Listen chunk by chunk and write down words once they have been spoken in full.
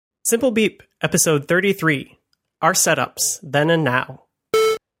Simple Beep, episode 33, Our Setups, Then and Now.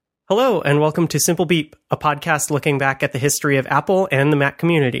 Hello, and welcome to Simple Beep, a podcast looking back at the history of Apple and the Mac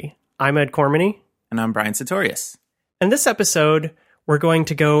community. I'm Ed Cormany. And I'm Brian Sartorius. In this episode, we're going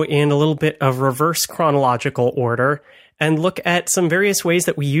to go in a little bit of reverse chronological order and look at some various ways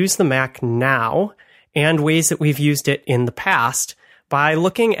that we use the Mac now and ways that we've used it in the past by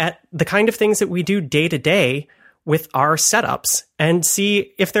looking at the kind of things that we do day to day with our setups and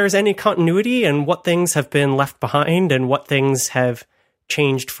see if there's any continuity and what things have been left behind and what things have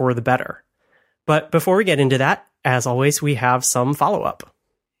changed for the better. But before we get into that, as always, we have some follow-up.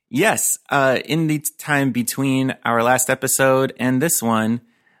 Yes, in the time between our last episode and this one,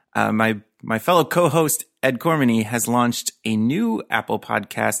 my fellow co-host Ed Cormany has launched a new Apple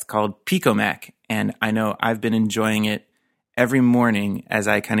podcast called PicoMac, and I know I've been enjoying it every morning as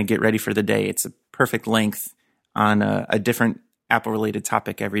I kind of get ready for the day. It's a perfect length on a different Apple-related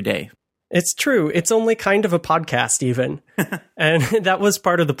topic every day. It's true. It's only kind of a podcast even. And that was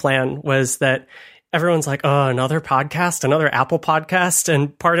part of the plan, was that everyone's like, oh, another podcast, another Apple podcast.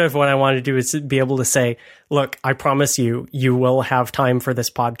 And part of what I want to do is be able to say, look, I promise you, you will have time for this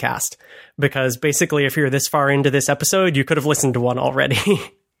podcast. Because basically, if you're this far into this episode, you could have listened to one already.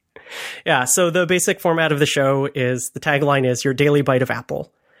 Yeah, so the basic format of the show is, the tagline is your daily bite of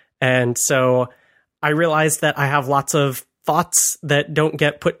Apple. And so I realized that I have lots of thoughts that don't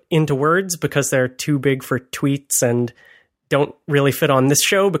get put into words because they're too big for tweets and don't really fit on this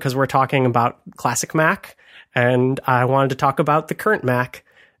show because we're talking about classic Mac, and I wanted to talk about the current Mac.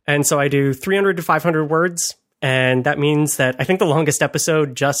 And so I do 300 to 500 words, and that means that I think the longest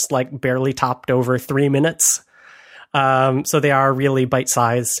episode just like barely topped over 3 minutes. So they are really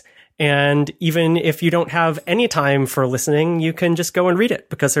bite-sized. And even if you don't have any time for listening, you can just go and read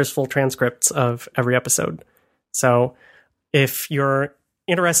it because there's full transcripts of every episode. So if you're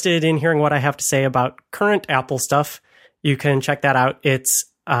interested in hearing what I have to say about current Apple stuff, you can check that out. It's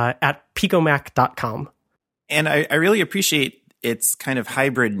at picomac.com. And I really appreciate its kind of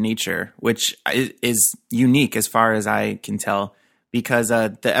hybrid nature, which is unique as far as I can tell, because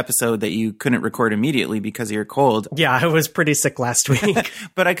the episode that you couldn't record immediately because of your cold. Yeah, I was pretty sick last week.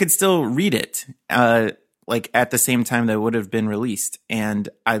 But I could still read it like at the same time that it would have been released. And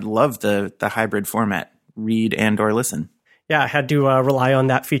I love the hybrid format, read and or listen. Yeah, I had to rely on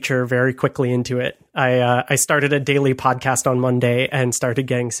that feature very quickly into it. I started a daily podcast on Monday and started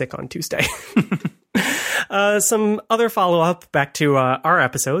getting sick on Tuesday. Some other follow-up back to our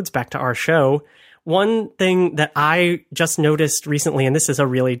episodes, back to our show. One thing that I just noticed recently, and this is a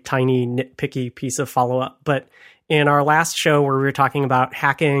really tiny, nitpicky piece of follow-up, but in our last show where we were talking about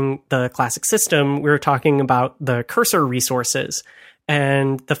hacking the classic system, we were talking about the cursor resources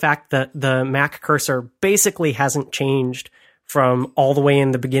and the fact that the Mac cursor basically hasn't changed from all the way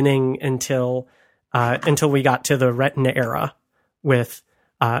in the beginning until we got to the Retina era with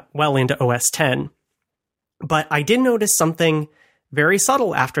well into OS X. But I did notice something very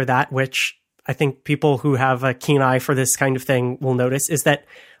subtle after that, which I think people who have a keen eye for this kind of thing will notice, is that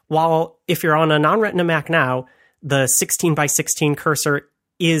while if you're on a non-Retina Mac now, the 16 by 16 cursor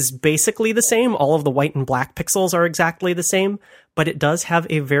is basically the same. All of the white and black pixels are exactly the same, but it does have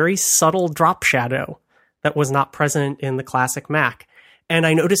a very subtle drop shadow that was not present in the classic Mac. And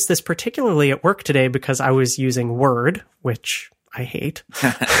I noticed this particularly at work today because I was using Word, which I hate.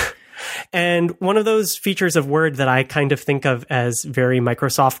 And one of those features of Word that I kind of think of as very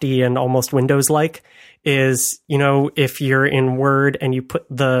Microsoft-y and almost Windows-like is, you know, if you're in Word and you put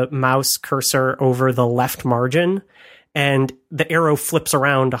the mouse cursor over the left margin and the arrow flips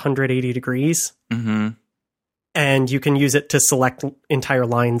around 180 degrees, and you can use it to select entire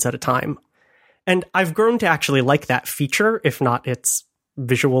lines at a time. And I've grown to actually like that feature, if not its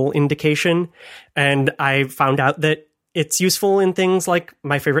visual indication. And I found out that it's useful in things like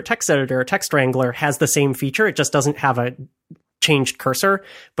my favorite text editor, Text Wrangler, has the same feature. It just doesn't have a changed cursor.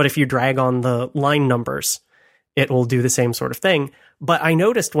 But if you drag on the line numbers, it will do the same sort of thing. But I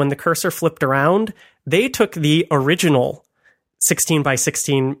noticed when the cursor flipped around, they took the original 16 by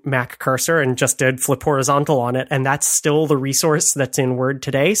 16 Mac cursor and just did flip horizontal on it. And that's still the resource that's in Word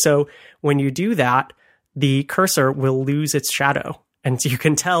today. So when you do that, the cursor will lose its shadow. And you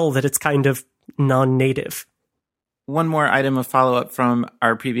can tell that it's kind of non-native. One more item of follow-up from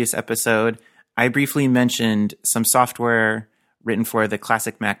our previous episode. I briefly mentioned some software written for the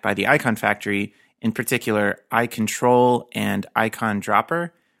classic Mac by the Icon Factory, in particular, iControl and Icon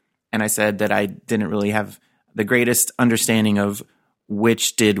Dropper. And I said that I didn't really have the greatest understanding of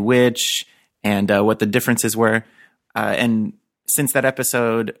which did which and what the differences were. And since that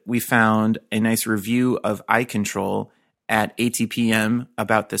episode, we found a nice review of iControl at ATPM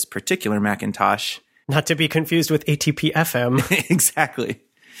about this particular Macintosh. Not to be confused with ATP-FM. Exactly.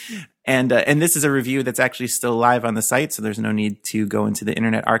 And this is a review that's actually still live on the site, so there's no need to go into the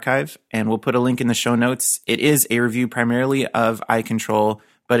Internet Archive. And we'll put a link in the show notes. It is a review primarily of iControl,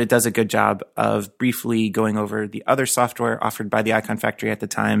 but it does a good job of briefly going over the other software offered by the Icon Factory at the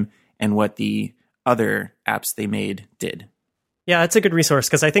time and what the other apps they made did. Yeah, it's a good resource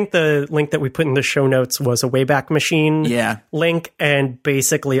because I think the link that we put in the show notes was a Wayback Machine link, and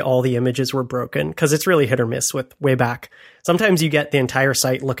basically all the images were broken because it's really hit or miss with Wayback. Sometimes you get the entire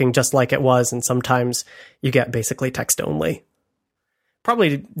site looking just like it was, and sometimes you get basically text only.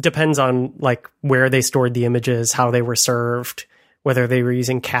 Probably depends on like where they stored the images, how they were served, whether they were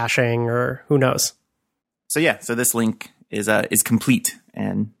using caching, or who knows. So yeah, so this link is complete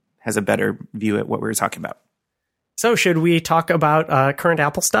and has a better view at what we were talking about. So should we talk about current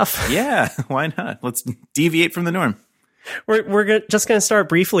Apple stuff? Yeah, why not? Let's deviate from the norm. We're just going to start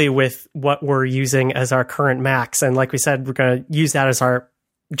briefly with what we're using as our current Macs. And like we said, we're going to use that as our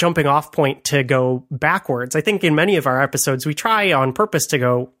jumping off point to go backwards. I think in many of our episodes, we try on purpose to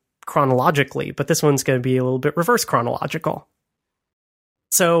go chronologically, but this one's going to be a little bit reverse chronological.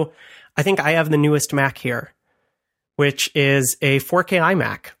 So I think I have the newest Mac here, which is a 4K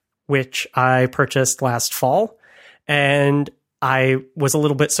iMac, which I purchased last fall. And I was a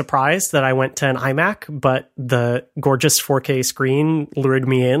little bit surprised that I went to an iMac, but the gorgeous 4K screen lured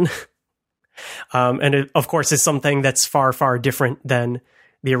me in. And it, of course, is something that's far, far different than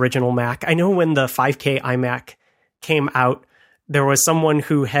the original Mac. I know when the 5K iMac came out, there was someone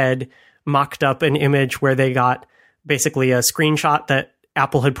who had mocked up an image where they got basically a screenshot that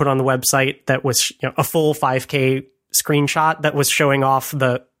Apple had put on the website that was, you know, a full 5K screenshot that was showing off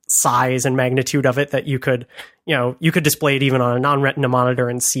the size and magnitude of it, that you could display it even on a non-retina monitor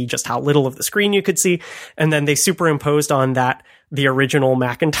and see just how little of the screen you could see. And then they superimposed on that the original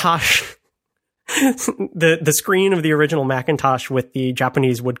Macintosh, the screen of the original Macintosh with the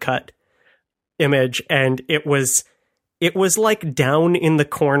Japanese woodcut image. And it was like down in the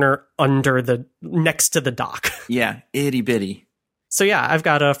corner next to the dock. Yeah, itty bitty. So yeah, I've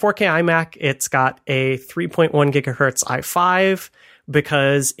got a 4K iMac. It's got a 3.1 gigahertz i5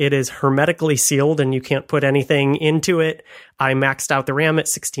 because it is hermetically sealed and you can't put anything into it. I maxed out the RAM at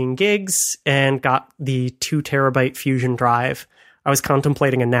 16 gigs and got the 2 terabyte Fusion drive. I was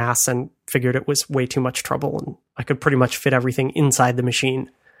contemplating a NAS and figured it was way too much trouble, and I could pretty much fit everything inside the machine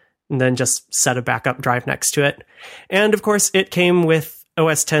and then just set a backup drive next to it. And of course, it came with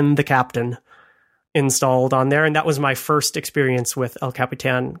OS X The Captain installed on there, and that was my first experience with El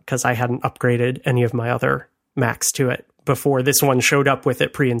Capitan because I hadn't upgraded any of my other Macs to it before this one showed up with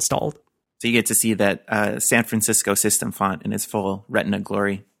it pre-installed. So you get to see that San Francisco system font in its full Retina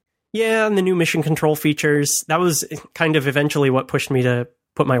glory. Yeah, and the new mission control features. That was kind of eventually what pushed me to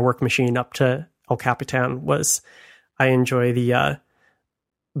put my work machine up to El Capitan. Was I enjoy the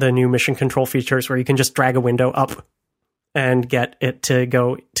new mission control features where you can just drag a window up and get it to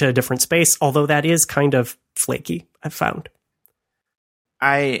go to a different space, although that is kind of flaky, I've found.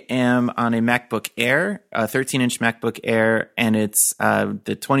 I am on a MacBook Air, a 13-inch MacBook Air, and it's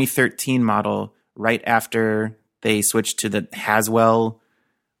the 2013 model right after they switched to the Haswell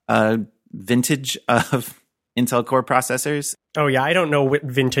vintage of Intel Core processors. Oh yeah, I don't know what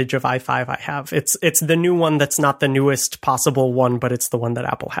vintage of i5 I have. It's the new one that's not the newest possible one, but it's the one that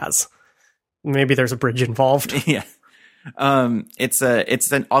Apple has. Maybe there's a bridge involved. Yeah. It's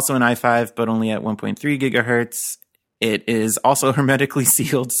also an i5, but only at 1.3 gigahertz. It is also hermetically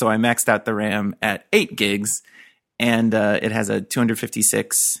sealed, so I maxed out the RAM at 8 gigs, and it has a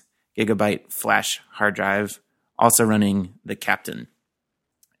 256 gigabyte flash hard drive, also running the Captain.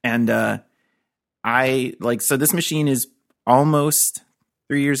 And so this machine is almost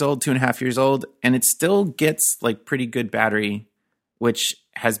 3 years old, 2.5 years old, and it still gets like pretty good battery, which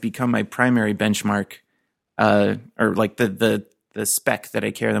has become my primary benchmark, or like the spec that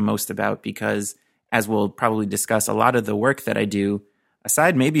I care the most about, because as we'll probably discuss, a lot of the work that I do,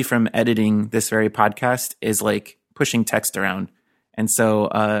 aside maybe from editing this very podcast, is like pushing text around. And so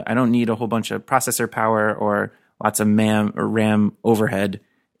I don't need a whole bunch of processor power or lots of RAM overhead.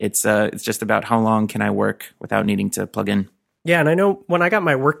 It's just about how long can I work without needing to plug in. Yeah, and I know when I got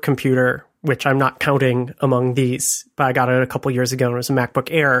my work computer, which I'm not counting among these, but I got it a couple years ago, and it was a MacBook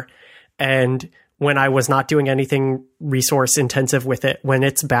Air. And when I was not doing anything resource intensive with it, when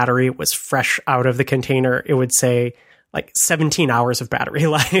its battery was fresh out of the container, it would say like 17 hours of battery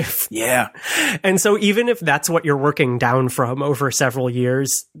life. Yeah. And so even if that's what you're working down from over several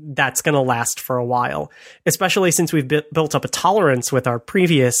years, that's going to last for a while, especially since we've built up a tolerance with our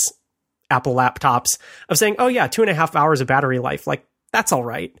previous Apple laptops of saying, oh yeah, 2.5 hours of battery life. Like, that's all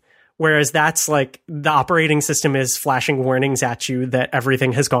right. Whereas that's like the operating system is flashing warnings at you that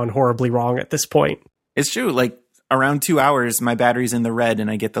everything has gone horribly wrong at this point. It's true. Like around 2 hours, my battery's in the red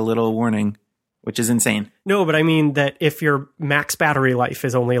and I get the little warning, which is insane. No, but I mean that if your max battery life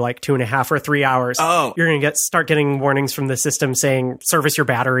is only like 2.5 or 3 hours, you're going to start getting warnings from the system saying, service your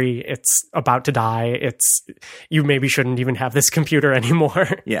battery. It's about to die. You maybe shouldn't even have this computer anymore.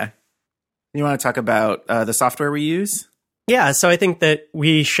 Yeah. You want to talk about the software we use? Yeah. So I think that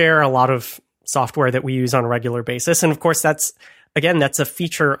we share a lot of software that we use on a regular basis. And of course, that's a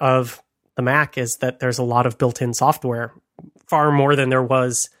feature of the Mac, is that there's a lot of built-in software, far more than there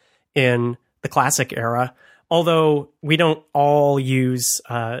was in the classic era, although we don't all use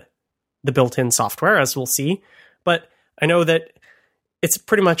the built-in software, as we'll see. But I know that it's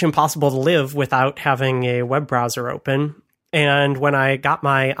pretty much impossible to live without having a web browser open. And when I got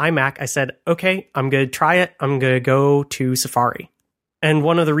my iMac, I said, okay, I'm going to try it. I'm going to go to Safari. And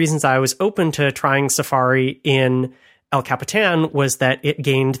one of the reasons I was open to trying Safari in El Capitan was that it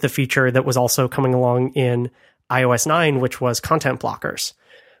gained the feature that was also coming along in iOS 9, which was content blockers.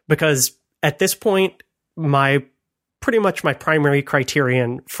 Because at this point, pretty much my primary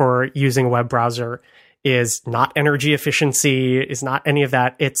criterion for using a web browser is not energy efficiency, is not any of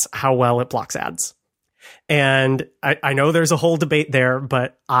that. It's how well it blocks ads. And I know there's a whole debate there,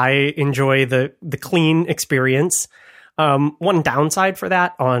 but I enjoy the clean experience. One downside for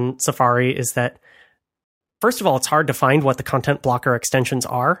that on Safari is that, first of all, it's hard to find what the content blocker extensions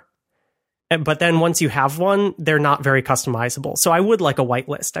are. But then once you have one, they're not very customizable. So I would like a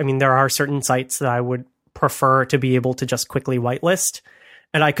whitelist. I mean, there are certain sites that I would prefer to be able to just quickly whitelist.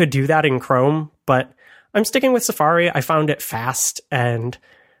 And I could do that in Chrome, but I'm sticking with Safari. I found it fast and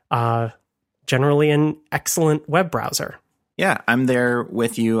generally an excellent web browser. Yeah, I'm there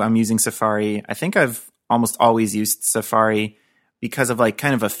with you. I'm using Safari. I think I've almost always used Safari because of like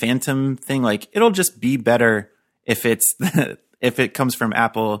kind of a phantom thing. Like it'll just be better if if it comes from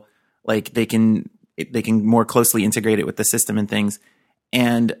Apple. Like they can more closely integrate it with the system and things.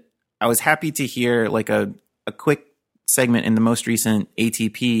 And I was happy to hear like a quick segment in the most recent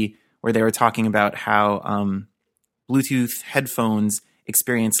ATP where they were talking about how Bluetooth headphones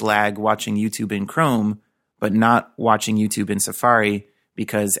experience lag watching YouTube in Chrome, but not watching YouTube in Safari,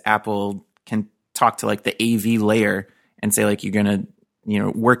 because Apple can talk to like the AV layer and say like you're going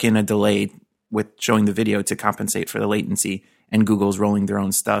to work in a delay with showing the video to compensate for the latency, and Google's rolling their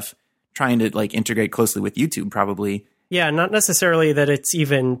own stuff, trying to like integrate closely with YouTube probably. Yeah, not necessarily that it's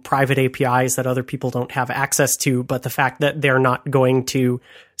even private APIs that other people don't have access to, but the fact that they're not going to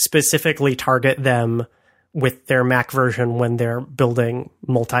specifically target them with their Mac version when they're building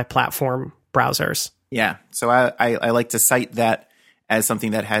multi-platform browsers. Yeah, so I like to cite that as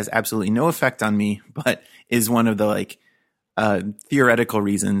something that has absolutely no effect on me, but is one of the like theoretical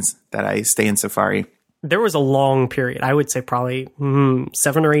reasons that I stay in Safari. There was a long period, I would say probably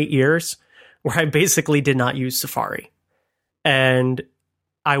 7 or 8 years, where I basically did not use Safari. And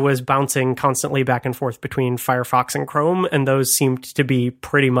I was bouncing constantly back and forth between Firefox and Chrome, and those seemed to be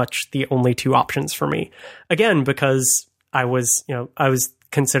pretty much the only two options for me. Again, because I was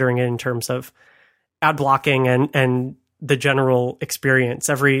considering it in terms of ad blocking and the general experience.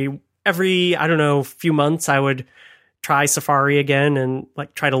 Every I don't know, few months I would try Safari again and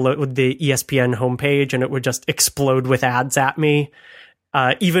like try to load the ESPN homepage, and it would just explode with ads at me.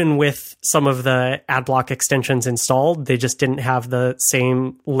 Even with some of the ad block extensions installed, they just didn't have the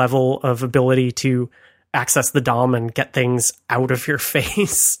same level of ability to access the DOM and get things out of your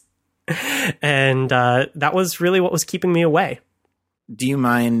face. And that was really what was keeping me away. Do you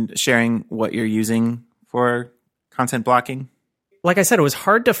mind sharing what you're using for content blocking? Like I said, it was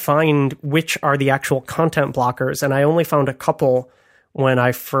hard to find which are the actual content blockers, and I only found a couple when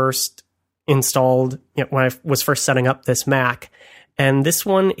I first installed, when I was first setting up this Mac. And this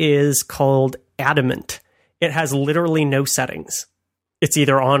one is called Adamant. It has literally no settings. It's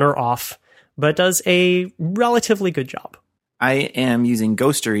either on or off, but it does a relatively good job. I am using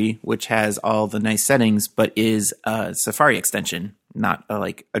Ghostery, which has all the nice settings, but is a Safari extension, not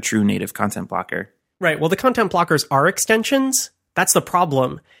a true native content blocker. Right. Well, the content blockers are extensions. That's the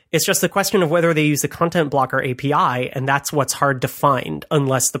problem. It's just the question of whether they use the content blocker API, and that's what's hard to find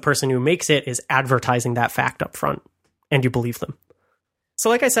unless the person who makes it is advertising that fact up front and you believe them. So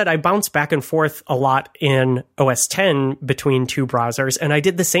like I said, I bounced back and forth a lot in OS X between two browsers, and I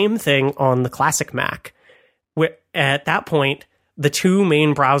did the same thing on the classic Mac. At that point, the two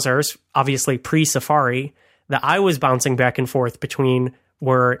main browsers, obviously pre-Safari, that I was bouncing back and forth between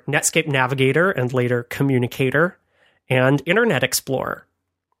were Netscape Navigator and later Communicator and Internet Explorer.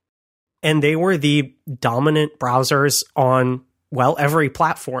 And they were the dominant browsers on, well, every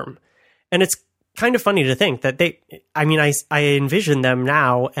platform. And it's kind of funny to think that I envision them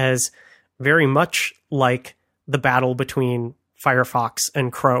now as very much like the battle between Firefox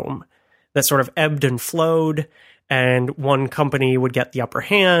and Chrome that sort of ebbed and flowed, and one company would get the upper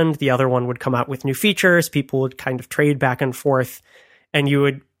hand, the other one would come out with new features, people would kind of trade back and forth, and you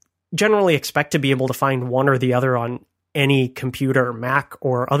would generally expect to be able to find one or the other on any computer, Mac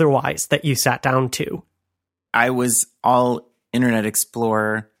or otherwise, that you sat down to. I was all Internet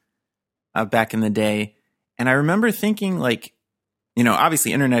Explorer back in the day, and I remember thinking, like,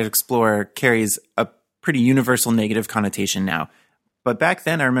 obviously Internet Explorer carries a pretty universal negative connotation now. But back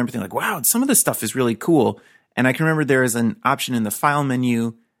then I remember thinking, like, wow, some of this stuff is really cool. And I can remember there was an option in the file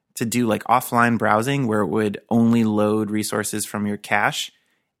menu to do like offline browsing where it would only load resources from your cache.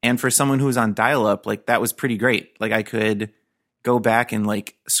 And for someone who was on dial-up, like, that was pretty great. Like, I could go back and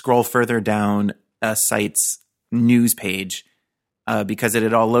like scroll further down a site's news page because it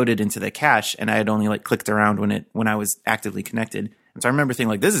had all loaded into the cache, and I had only like clicked around when I was actively connected. And so I remember thinking,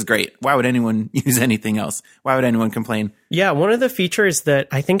 like, this is great. Why would anyone use anything else? Why would anyone complain? Yeah, one of the features that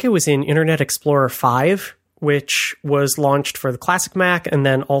I think it was in Internet Explorer 5, which was launched for the classic Mac and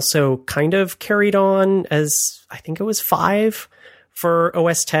then also kind of carried on as, I think it was 5 for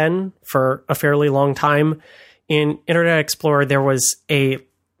OS X for a fairly long time. In Internet Explorer, there was a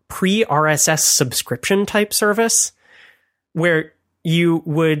pre-RSS subscription type service where you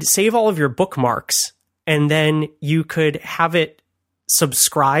would save all of your bookmarks and then you could have it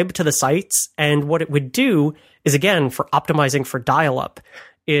subscribe to the sites. And what it would do is, again, for optimizing for dial-up,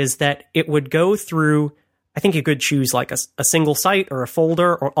 is that it would go through, I think you could choose like a single site or a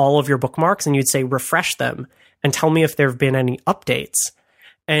folder or all of your bookmarks, and you'd say refresh them and tell me if there have been any updates.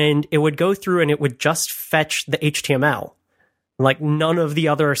 And it would go through and it would just fetch the HTML, like none of the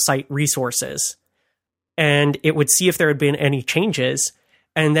other site resources. And it would see if there had been any changes.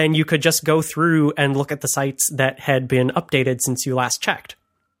 And then you could just go through and look at the sites that had been updated since you last checked.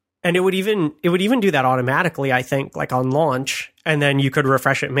 And it would even do that automatically, I think, like on launch. And then you could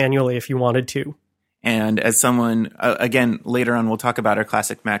refresh it manually if you wanted to. And as someone, again, later on, we'll talk about our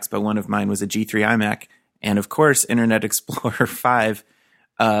classic Macs, but one of mine was a G3 iMac. And of course, Internet Explorer 5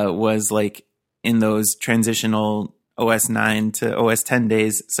 was like in those transitional OS 9 to OS 10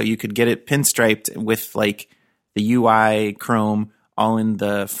 days. So you could get it pinstriped with like the UI, Chrome, all in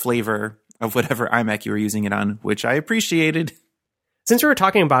the flavor of whatever iMac you were using it on, which I appreciated. Since we were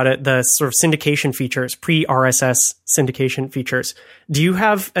talking about it, the sort of syndication features, pre-RSS syndication features, do you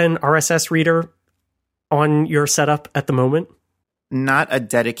have an RSS reader on your setup at the moment? Not a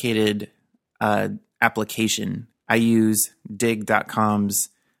dedicated application. I use dig.com's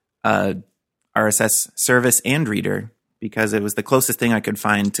RSS service and reader because it was the closest thing I could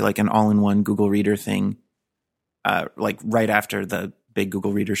find to like an all-in-one Google Reader thing, like right after the big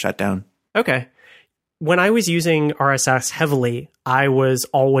Google Reader shutdown. Okay. When I was using RSS heavily, I was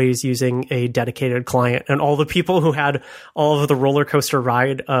always using a dedicated client, and all the people who had all of the roller coaster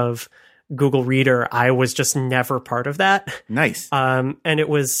ride of Google Reader, I was just never part of that. Nice. And it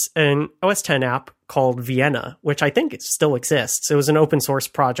was an OS X app called Vienna, which I think it still exists. It was an open source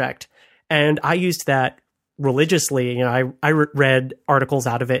project, and I used that religiously. You know, I read articles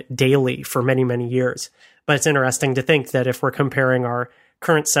out of it daily for many, many years. But it's interesting to think that if we're comparing our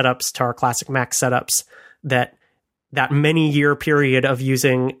current setups to our classic Mac setups, that many year period of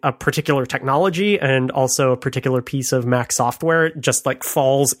using a particular technology and also a particular piece of Mac software just like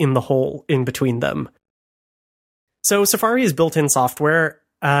falls in the hole in between them. So Safari is built-in software,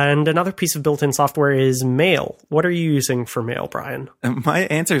 and another piece of built-in software is Mail. What are you using for Mail, Brian? My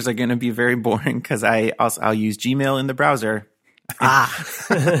answers are going to be very boring because I'll use Gmail in the browser.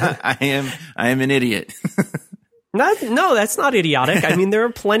 I am an idiot. No, that's not idiotic. I mean, there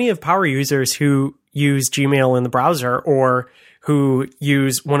are plenty of power users who use Gmail in the browser or who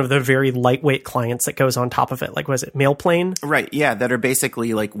use one of the very lightweight clients that goes on top of it. Like, was it Mailplane? Right, yeah, that are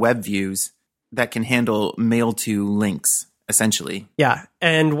basically like web views that can handle mail to links, essentially. Yeah,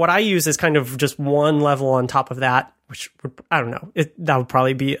 and what I use is kind of just one level on top of that, which would, I don't know, that would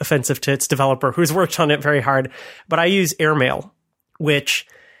probably be offensive to its developer who's worked on it very hard. But I use Airmail, which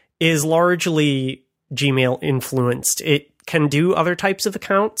is largely Gmail influenced. It can do other types of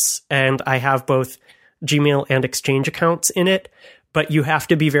accounts, and I have both Gmail and Exchange accounts in it, but you have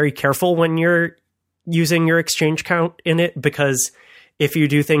to be very careful when you're using your Exchange account in it, because if you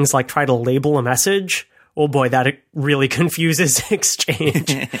do things like try to label a message, oh boy, that really confuses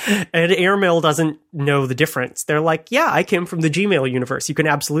Exchange. And Airmail doesn't know the difference. They're like, yeah, I came from the Gmail universe. You can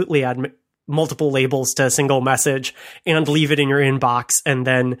absolutely add multiple labels to a single message and leave it in your inbox. And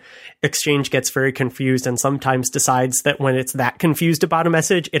then Exchange gets very confused and sometimes decides that when it's that confused about a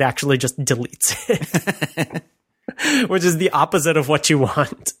message, it actually just deletes it, which is the opposite of what you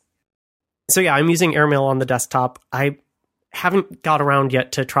want. So yeah, I'm using Airmail on the desktop. I haven't got around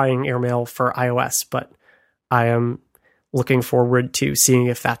yet to trying Airmail for iOS, but I am looking forward to seeing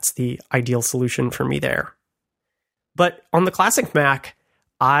if that's the ideal solution for me there. But on the classic Mac,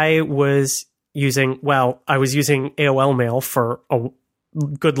 I was using AOL Mail for a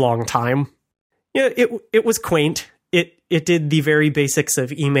good long time. Yeah, it was quaint. It did the very basics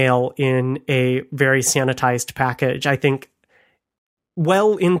of email in a very sanitized package. I think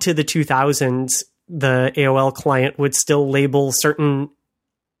well into the 2000s, the AOL client would still label certain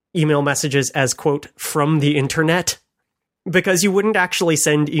email messages as, quote, from the internet, because you wouldn't actually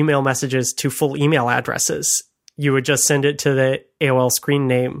send email messages to full email addresses. You would just send it to the AOL screen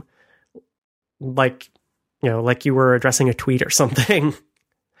name, like you were addressing a tweet or something.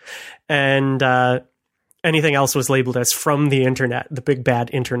 And anything else was labeled as from the internet, the big bad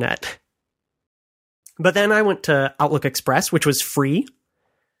internet. But then I went to Outlook Express, which was free.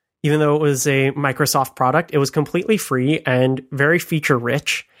 Even though it was a Microsoft product, it was completely free and very feature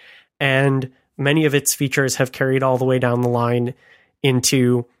rich. And many of its features have carried all the way down the line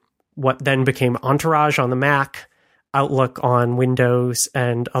into what then became Entourage on the Mac, Outlook on Windows,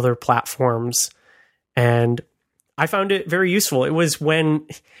 and other platforms. And I found it very useful. It was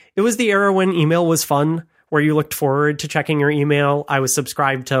the era when email was fun, where you looked forward to checking your email. I was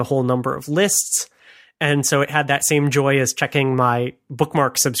subscribed to a whole number of lists. And so it had that same joy as checking my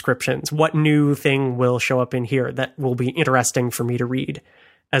bookmark subscriptions. What new thing will show up in here that will be interesting for me to read,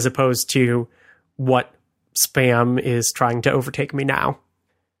 as opposed to what spam is trying to overtake me now.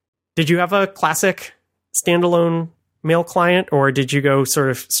 Did you have a classic standalone mail client, or did you go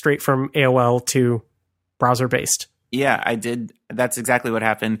sort of straight from AOL to browser-based? Yeah, I did. That's exactly what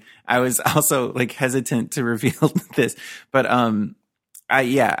happened. I was also hesitant to reveal this, but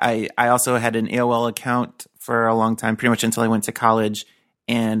I also had an AOL account for a long time, pretty much until I went to college,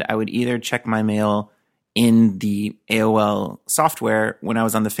 and I would either check my mail in the AOL software when I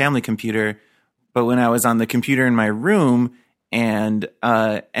was on the family computer, but when I was on the computer in my room, and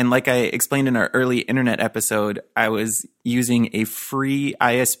like I explained in our early internet episode, I was using a free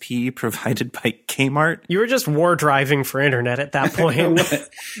ISP provided by Kmart. You were just war driving for internet at that point.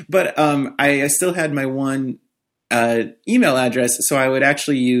 But I still had my one email address, so I would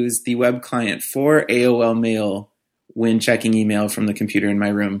actually use the web client for AOL Mail when checking email from the computer in my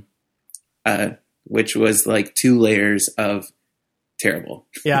room, which was like 2 layers of terrible.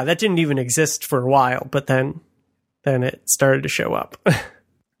 Yeah, that didn't even exist for a while, but then it started to show up.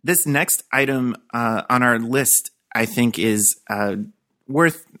 This next item on our list, I think, is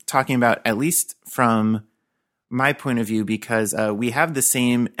worth talking about, at least from my point of view, because we have the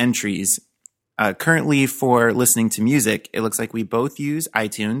same entries. Currently, for listening to music, it looks like we both use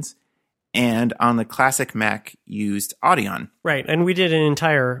iTunes, and on the classic Mac used Audion. Right, and we did an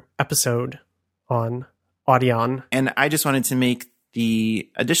entire episode on Audion. And I just wanted to make the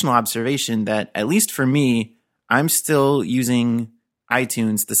additional observation that, at least for me, I'm still using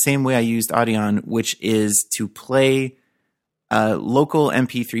iTunes the same way I used Audion, which is to play local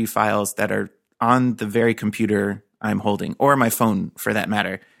MP3 files that are on the very computer I'm holding, or my phone for that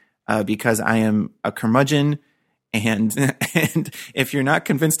matter. Because I am a curmudgeon, and if you're not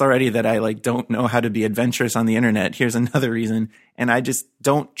convinced already that I don't know how to be adventurous on the internet, here's another reason. And I just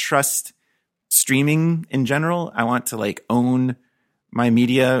don't trust streaming in general. I want to own my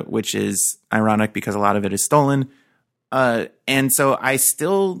media, which is ironic because a lot of it is stolen. And so I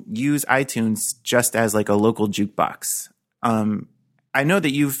still use iTunes just as a local jukebox. I know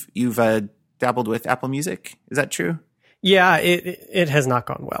that you've dabbled with Apple Music. Is that true? Yeah, it has not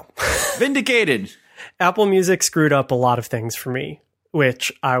gone well. Vindicated. Apple Music screwed up a lot of things for me,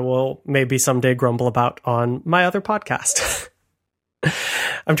 which I will maybe someday grumble about on my other podcast.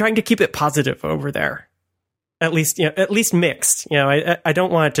 I'm trying to keep it positive over there. At least mixed. I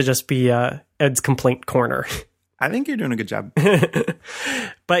don't want it to just be Ed's complaint corner. I think you're doing a good job.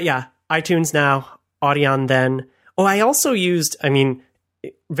 But yeah, iTunes now, Audion then. Oh, I also used,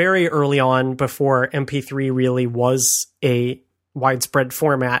 very early on, before MP3 really was a widespread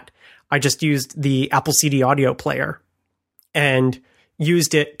format, I just used the Apple CD audio player and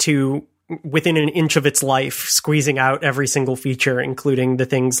used it to, within an inch of its life, squeezing out every single feature, including the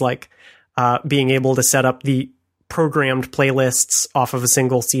things like being able to set up the programmed playlists off of a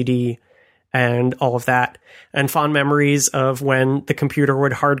single CD and all of that. And fond memories of when the computer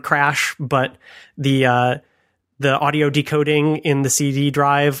would hard crash, but the the audio decoding in the CD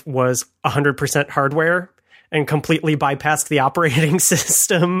drive was 100% hardware and completely bypassed the operating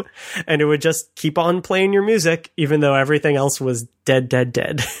system, and it would just keep on playing your music even though everything else was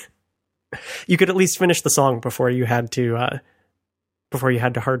dead. You could at least finish the song before you had to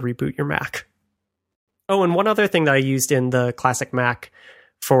hard reboot your Mac. Oh, and one other thing that I used in the classic Mac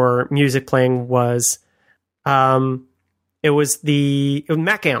for music playing was it was the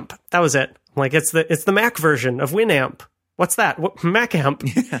Mac Amp. That was it. Like it's the Mac version of Winamp. What's that? What, Mac Amp?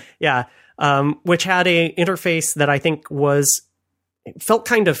 Yeah. Which had a interface that I think felt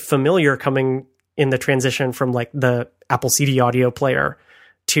kind of familiar coming in the transition from like the Apple CD audio player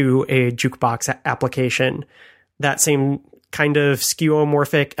to a jukebox application. That same kind of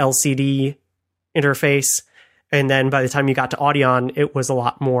skeuomorphic LCD interface. And then by the time you got to Audion, it was a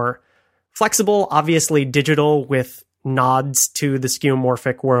lot more flexible, obviously digital with nods to the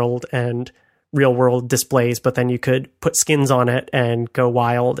skeuomorphic world and real world displays, but then you could put skins on it and go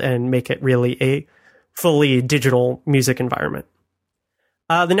wild and make it really a fully digital music environment.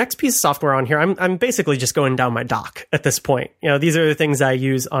 The next piece of software on here, I'm basically just going down my dock at this point. You know, these are the things I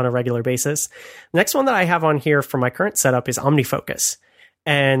use on a regular basis. The next one that I have on here for my current setup is OmniFocus.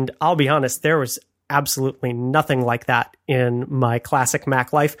 And I'll be honest, there was absolutely nothing like that in my classic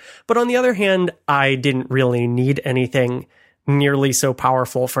Mac life. But on the other hand, I didn't really need anything nearly so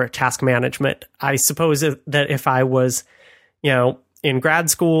powerful for task management. I suppose that if I was, in grad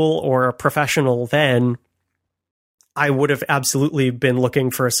school or a professional then, I would have absolutely been looking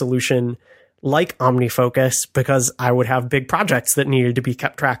for a solution like OmniFocus because I would have big projects that needed to be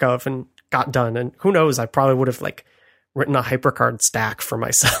kept track of and got done. And who knows, I probably would have written a HyperCard stack for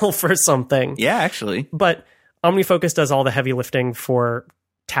myself or something. Yeah, actually. But OmniFocus does all the heavy lifting for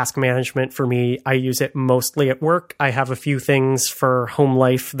task management for me. I use it mostly at work. I have a few things for home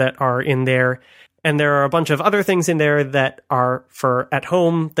life that are in there. And there are a bunch of other things in there that are for at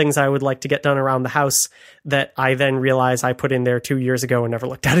home, things I would like to get done around the house that I then realize I put in there 2 years ago and never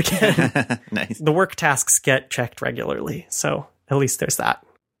looked at again. Nice. The work tasks get checked regularly. So at least there's that.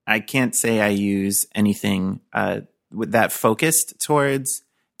 I can't say I use anything with that focused towards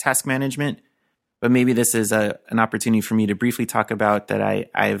task management, but maybe this is an opportunity for me to briefly talk about that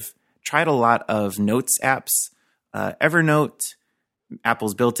I've tried a lot of notes apps, Evernote,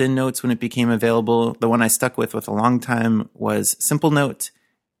 Apple's built-in notes when it became available. The one I stuck with a long time was Simple Note,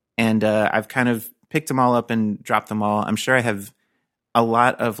 and I've kind of picked them all up and dropped them all. I'm sure I have a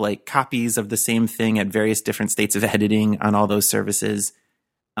lot of copies of the same thing at various different states of editing on all those services.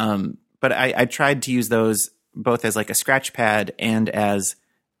 But I tried to use those both as a scratch pad and as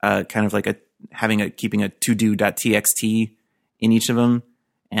kind of keeping a to-do.txt in each of them.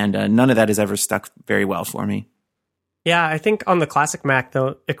 And none of that has ever stuck very well for me. Yeah, I think on the classic Mac,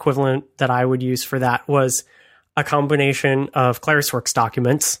 the equivalent that I would use for that was a combination of ClarisWorks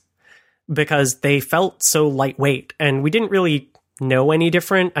documents because they felt so lightweight and we didn't really know any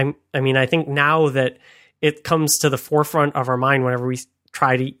different. I think now that it comes to the forefront of our mind whenever we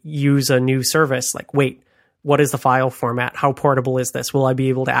try to use a new service, wait, what is the file format? How portable is this? Will I be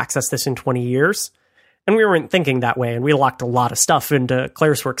able to access this in 20 years? And we weren't thinking that way. And we locked a lot of stuff into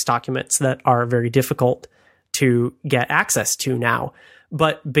ClarisWorks documents that are very difficult to get access to now.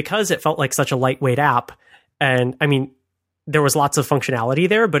 But because it felt like such a lightweight app, and there was lots of functionality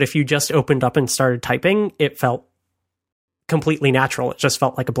there, but if you just opened up and started typing, it felt completely natural. It just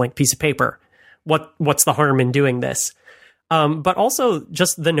felt like a blank piece of paper. What's the harm in doing this? But also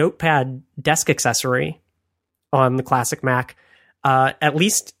just the Notepad desk accessory on the classic Mac, at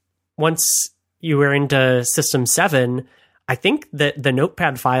least once you were into System 7, I think that the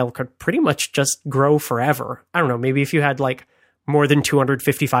Notepad file could pretty much just grow forever. I don't know, maybe if you had more than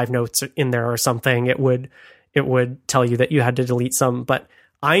 255 notes in there or something, it would tell you that you had to delete some. But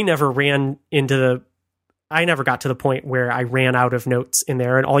I never got to the point where I ran out of notes in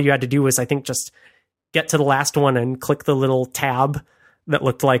there. And all you had to do was, I think, just get to the last one and click the little tab that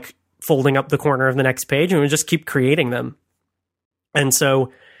looked like folding up the corner of the next page, and it would just keep creating them. And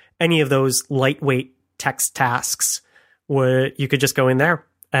so any of those lightweight text tasks, you could just go in there.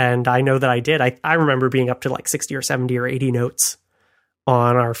 And I know that I did. I remember being up to 60 or 70 or 80 notes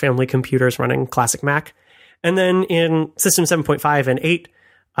on our family computers running Classic Mac. And then in System 7.5 and 8,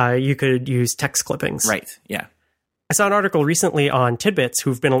 you could use text clippings. Right, yeah. I saw an article recently on Tidbits,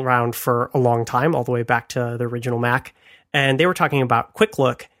 who've been around for a long time, all the way back to the original Mac. And they were talking about Quick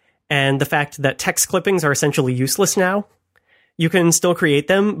Look and the fact that text clippings are essentially useless now. you can still create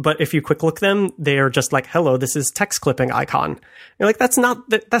them, but if you quick look them, they are just like, hello, this is text clipping icon. You're like, that's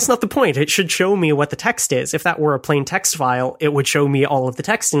not the point. It should show me what the text is. If that were a plain text file, it would show me all of the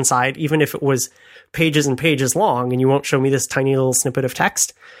text inside, even if it was pages and pages long, and you won't show me this tiny little snippet of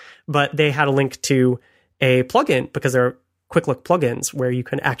text. But they had a link to a plugin, because there are quick look plugins where you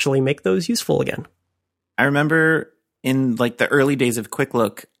can actually make those useful again. I remember in like the early days of Quick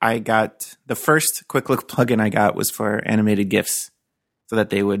Look, I got the first Quick Look plugin I got was for animated GIFs, so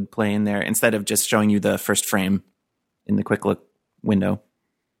that they would play in there instead of just showing you the first frame in the Quick Look window.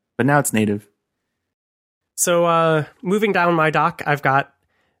 But now it's native. So moving down my dock, I've got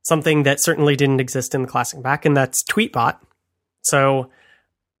something that certainly didn't exist in the classic Mac, and that's Tweetbot. So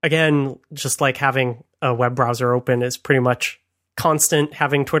again, just like having a web browser open is pretty much constant,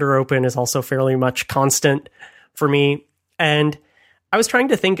 having Twitter open is also fairly much constant for me. And I was trying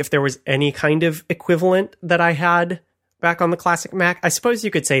to think if there was any kind of equivalent that I had back on the classic Mac. I suppose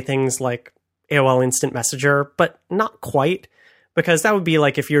you could say things like AOL Instant Messenger, but not quite, because that would be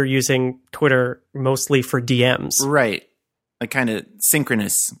like if you're using Twitter mostly for DMs. Right. A kind of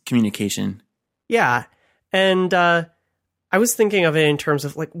synchronous communication. Yeah. And I was thinking of it in terms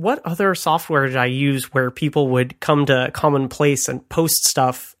of like, what other software did I use where people would come to a common place and post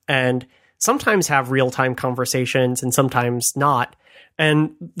stuff and sometimes have real-time conversations and sometimes not.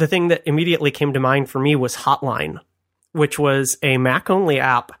 And the thing that immediately came to mind for me was Hotline, which was a Mac-only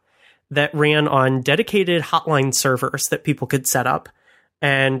app that ran on dedicated Hotline servers that people could set up.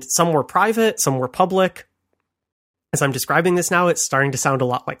 And some were private, some were public. As I'm describing this now, it's starting to sound a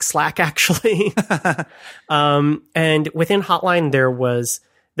lot like Slack, actually. And within Hotline, there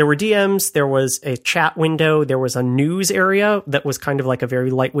were DMs, there was a chat window, there was a news area that was kind of like a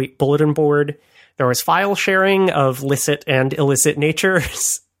very lightweight bulletin board. There was file sharing of licit and illicit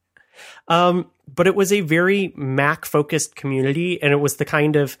natures. But it was a very Mac-focused community, and it was the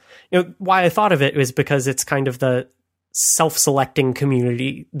kind of, why I thought of it was because it's kind of the self-selecting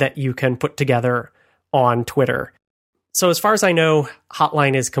community that you can put together on Twitter. So as far as I know,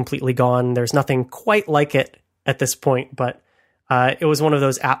 Hotline is completely gone. There's nothing quite like it at this point, but it was one of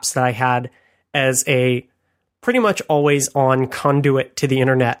those apps that I had as a pretty much always on conduit to the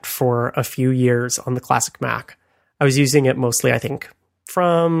internet for a few years on the classic Mac. I was using it mostly, I think,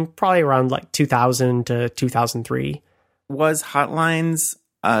 from probably around like 2000 to 2003. Was Hotline's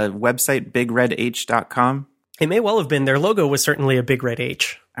website bigredh.com? It may well have been. Their logo was certainly a big red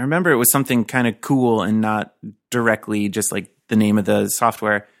H. I remember it was something kind of cool and not directly just like the name of the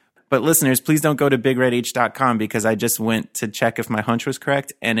software. But listeners, please don't go to bigredh.com, because I just went to check if my hunch was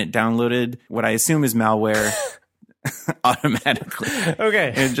correct, and it downloaded what I assume is malware automatically.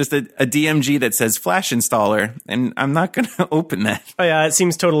 Okay. And just a DMG that says Flash installer, and I'm not going to open that. Oh yeah, it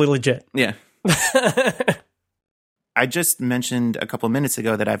seems totally legit. Yeah. I just mentioned a couple minutes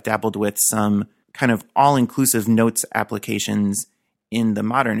ago that I've dabbled with some kind of all-inclusive notes applications in the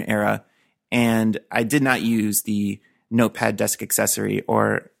modern era, and I did not use the Notepad desk accessory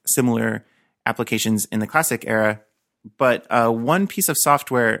or similar applications in the classic era. But one piece of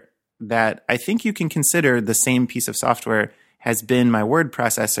software that I think you can consider the same piece of software has been my word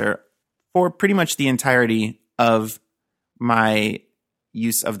processor for pretty much the entirety of my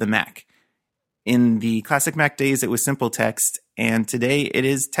use of the Mac. In the classic Mac days, it was Simple Text, and today it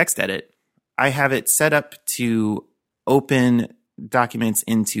is TextEdit. I have it set up to open documents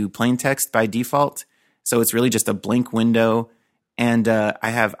into plain text by default. So it's really just a blank window. And I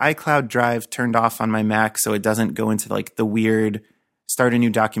have iCloud Drive turned off on my Mac, so it doesn't go into like the weird start a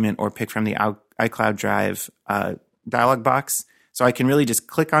new document or pick from the iCloud Drive dialog box. So I can really just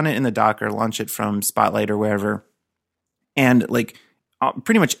click on it in the dock or launch it from Spotlight or wherever. And like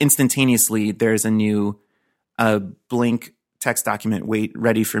pretty much instantaneously, there's a new blank text document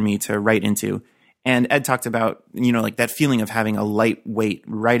ready for me to write into. And Ed talked about, like that feeling of having a lightweight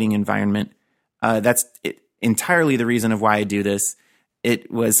writing environment. That's entirely the reason of why I do this.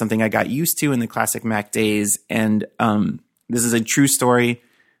 It was something I got used to in the classic Mac days. And this is a true story.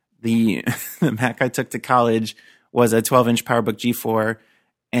 The Mac I took to college was a 12-inch PowerBook G4,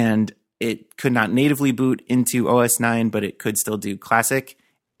 and it could not natively boot into OS 9, but it could still do classic.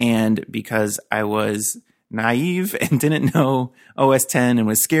 And because I was naive and didn't know OS 10 and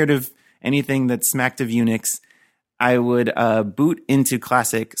was scared of anything that smacked of Unix, I would boot into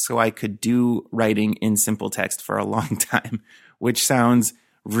classic so I could do writing in simple text for a long time, which sounds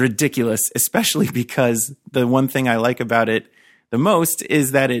ridiculous, especially because the one thing I like about it the most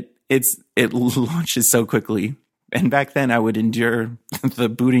is that it launches so quickly. And back then I would endure the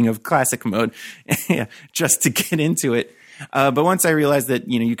booting of classic mode just to get into it. But once I realized that,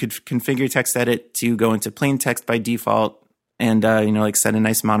 you could configure TextEdit to go into plain text by default, and, like set a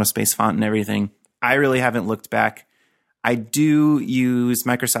nice monospace font and everything. I really haven't looked back. I do use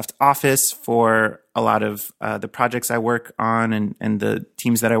Microsoft Office for a lot of the projects I work on and the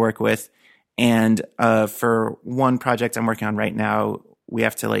teams that I work with. And for one project I'm working on right now, we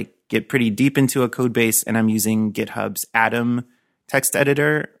have to like get pretty deep into a code base, and I'm using GitHub's Atom text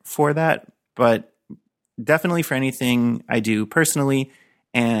editor for that. But definitely for anything I do personally,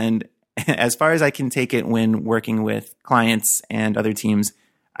 and as far as I can take it when working with clients and other teams,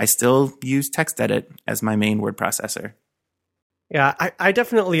 I still use TextEdit as my main word processor. Yeah, I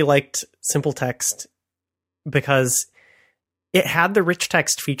definitely liked Simple Text because it had the rich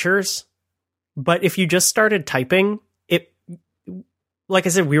text features, but if you just started typing, like I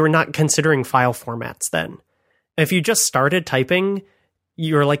said, we were not considering file formats then. If you just started typing,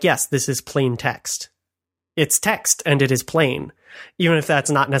 you're like, yes, this is plain text. It's text and it is plain, even if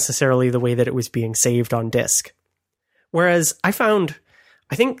that's not necessarily the way that it was being saved on disk. Whereas I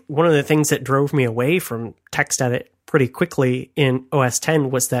think one of the things that drove me away from TextEdit pretty quickly in OS X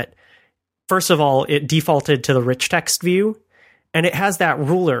was that, first of all, it defaulted to the rich text view, and it has that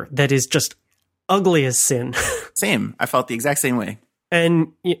ruler that is just ugly as sin. Same. I felt the exact same way.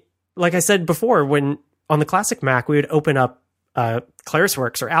 And like I said before, when on the classic Mac, we would open up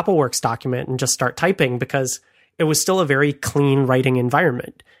ClarisWorks or AppleWorks document and just start typing because it was still a very clean writing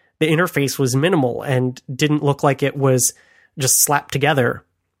environment. The interface was minimal and didn't look like it was just slapped together.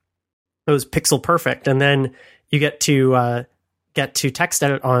 It was pixel perfect. And then you get to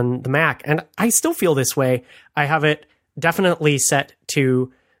TextEdit on the Mac. And I still feel this way. I have it definitely set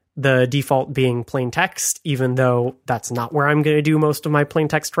to the default being plain text, even though that's not where I'm going to do most of my plain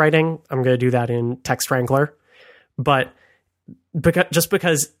text writing. I'm going to do that in Text Wrangler. But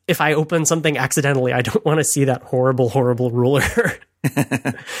because if I open something accidentally, I don't want to see that horrible, horrible ruler.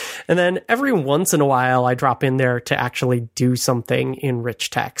 And then every once in a while, I drop in there to actually do something in rich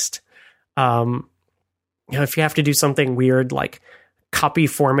text. If you have to do something weird, like copy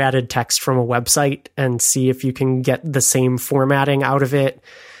formatted text from a website and see if you can get the same formatting out of it,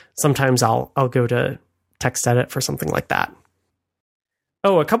 sometimes I'll go to TextEdit for something like that.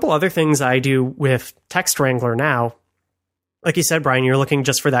 Oh, a couple other things I do with Text Wrangler now. Like you said, Brian, you're looking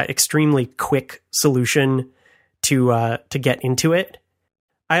just for that extremely quick solution to get into it.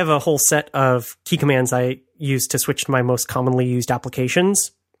 I have a whole set of key commands I use to switch to my most commonly used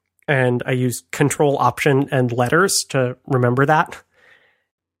applications. And I use Control, Option, and Letters to remember that.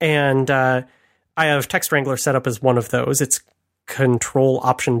 And I have Text Wrangler set up as one of those. It's Control,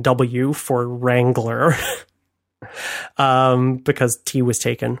 Option, W for Wrangler. Because T was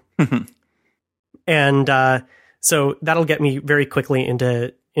taken. And so that'll get me very quickly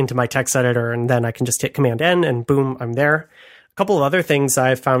into my text editor, and then I can just hit Command N, and boom, I'm there. A couple of other things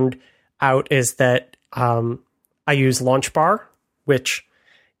I've found out is that I use LaunchBar, which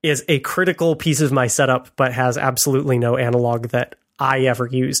is a critical piece of my setup, but has absolutely no analog that I ever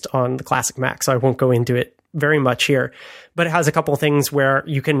used on the classic Mac, so I won't go into it very much here. But it has a couple of things where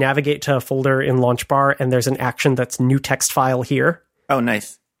you can navigate to a folder in LaunchBar, and there's an action that's new text file here. Oh,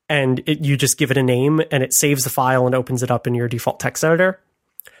 nice. And you just give it a name, and it saves the file and opens it up in your default text editor.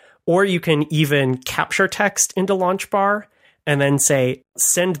 Or you can even capture text into LaunchBar and then say,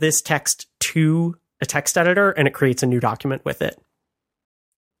 send this text to a text editor, and it creates a new document with it,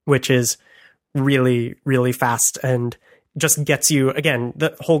 which is really, really fast and just gets you, again,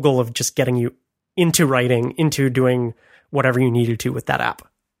 the whole goal of just getting you into writing, into doing whatever you needed to with that app.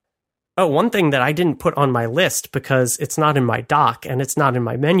 Oh, one thing that I didn't put on my list because it's not in my dock and it's not in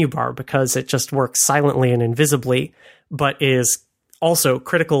my menu bar because it just works silently and invisibly, but is also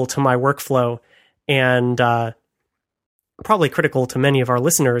critical to my workflow and probably critical to many of our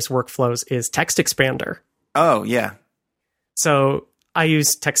listeners' workflows is Text Expander. Oh, yeah. So I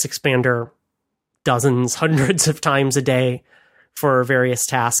use Text Expander dozens, hundreds of times a day for various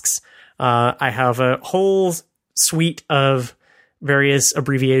tasks. I have a whole suite of various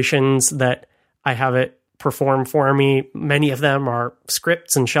abbreviations that I have it perform for me. Many of them are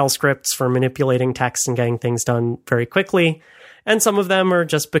scripts and shell scripts for manipulating text and getting things done very quickly. And some of them are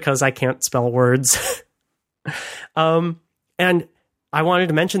just because I can't spell words. And I wanted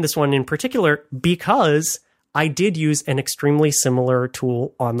to mention this one in particular because I did use an extremely similar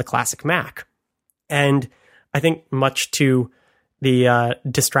tool on the classic Mac. And I think much to the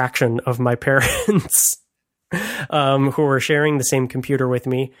distraction of my parents who were sharing the same computer with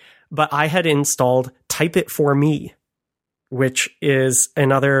me, but I had installed Type It For Me, which is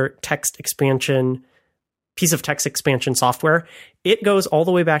another piece of text expansion software. It goes all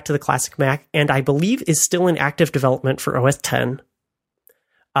the way back to the classic Mac, and I believe is still in active development for OS X,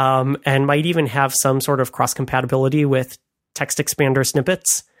 and might even have some sort of cross-compatibility with text expander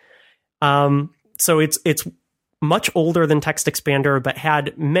snippets. So it's much older than Text Expander, but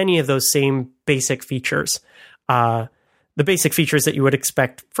had many of those same basic features. The basic features that you would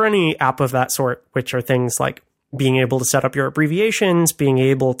expect for any app of that sort, which are things like being able to set up your abbreviations, being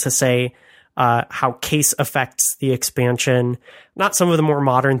able to say how case affects the expansion, not some of the more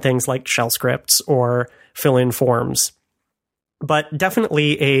modern things like shell scripts or fill-in forms, but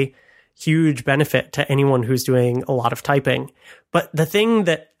definitely a huge benefit to anyone who's doing a lot of typing. But the thing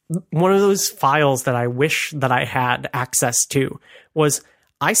that one of those files that I wish that I had access to was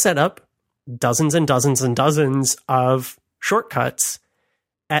I set up dozens and dozens and dozens of shortcuts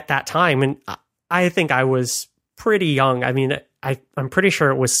at that time. And I think I was pretty young. I mean, I'm pretty sure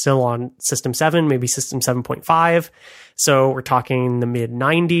it was still on System 7, maybe System 7.5. So we're talking the mid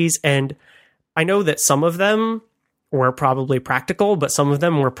 90s. And I know that some of them were probably practical, but some of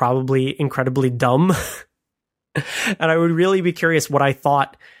them were probably incredibly dumb. And I would really be curious what I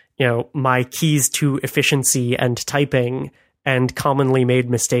thought, my keys to efficiency and typing and commonly made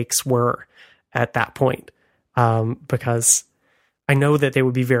mistakes were at that point. Because I know that they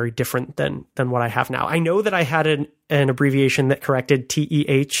would be very different than what I have now. I know that I had an abbreviation that corrected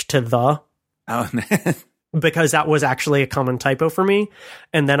TEH to the. Oh, man. Because that was actually a common typo for me.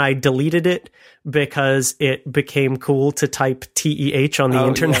 And then I deleted it because it became cool to type TEH on the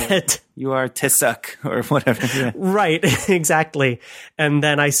internet. Yeah. You are Tisuck or whatever. Yeah. Right, exactly. And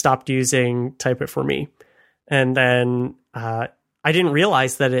then I stopped using Type It For Me. And then I didn't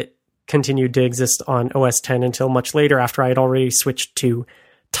realize that it continued to exist on OS X until much later, after I had already switched to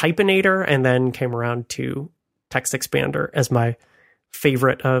Typinator and then came around to Text Expander as my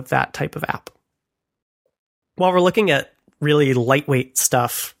favorite of that type of app. While we're looking at really lightweight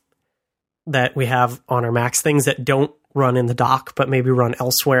stuff that we have on our Macs, things that don't run in the dock but maybe run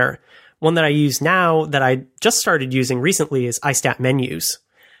elsewhere, one that I use now that I just started using recently is iStat Menus.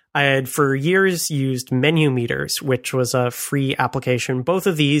 I had for years used Menu Meters, which was a free application. Both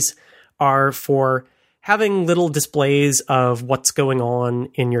of these are for having little displays of what's going on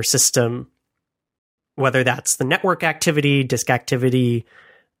in your system, whether that's the network activity,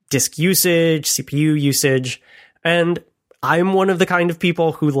 disk usage, CPU usage. And I'm one of the kind of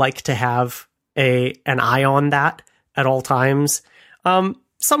people who like to have an eye on that at all times. Some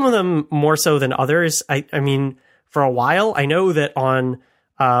of them more so than others. I mean, for a while, I know that on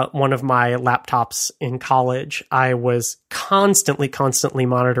one of my laptops in college, I was constantly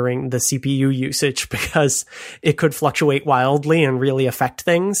monitoring the CPU usage because it could fluctuate wildly and really affect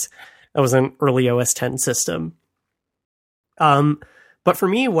things. That was an early OS X system. But for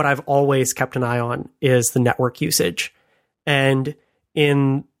me, what I've always kept an eye on is the network usage. And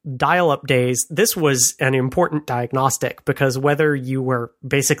in dial-up days, this was an important diagnostic because whether you were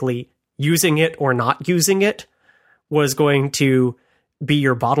basically using it or not using it was going to be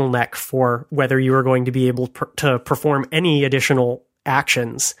your bottleneck for whether you were going to be able to perform any additional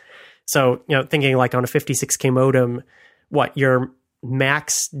actions. So, thinking like on a 56K modem, your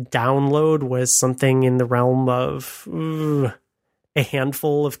max download was something in the realm of a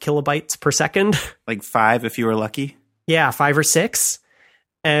handful of kilobytes per second. Like 5 if you were lucky? Yeah, 5 or 6.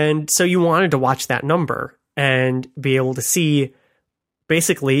 And so you wanted to watch that number and be able to see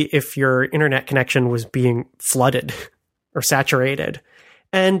basically if your internet connection was being flooded or saturated.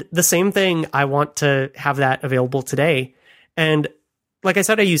 And the same thing, I want to have that available today. And like I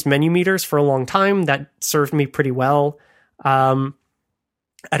said, I used Menu Meters for a long time. That served me pretty well.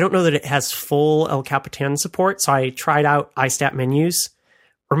 I don't know that it has full El Capitan support, so I tried out iStat Menus.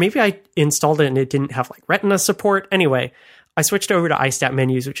 Or maybe I installed it and it didn't have Retina support. Anyway, I switched over to iStat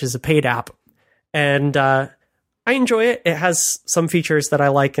Menus, which is a paid app. And I enjoy it. It has some features that I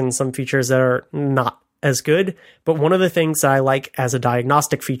like and some features that are not as good. But one of the things that I like as a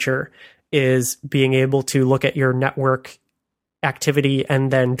diagnostic feature is being able to look at your network activity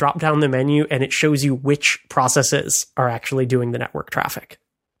and then drop down the menu and it shows you which processes are actually doing the network traffic.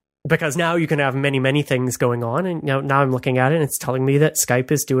 Because now you can have many things going on. And now I'm looking at it and it's telling me that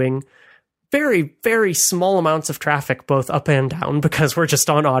Skype is doing very, very small amounts of traffic, both up and down, because we're just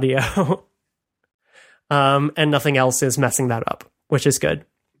on audio. And nothing else is messing that up, which is good.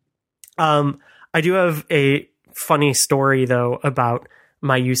 I do have a funny story, though, about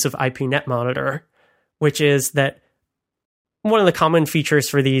my use of IPNet Monitor, which is that one of the common features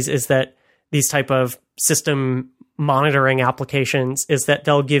for these is that these type of system monitoring applications is that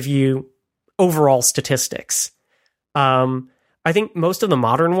they'll give you overall statistics. I think most of the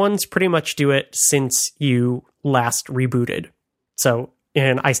modern ones pretty much do it since you last rebooted. So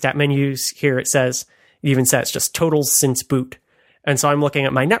in iStat Menus here, it even says just totals since boot. And so I'm looking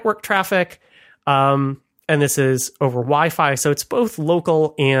at my network traffic, and and this is over Wi-Fi, so it's both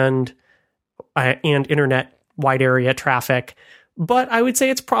local and internet wide area traffic. But I would say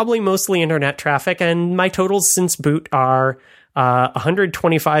it's probably mostly internet traffic, and my totals since boot are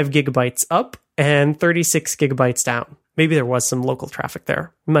 125 gigabytes up and 36 gigabytes down. Maybe there was some local traffic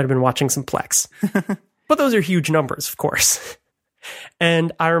there. I might have been watching some Plex. But those are huge numbers, of course.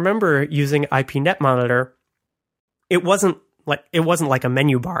 And I remember using IPNet Monitor. It wasn't like a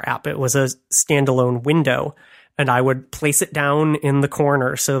menu bar app. It was a standalone window, and I would place it down in the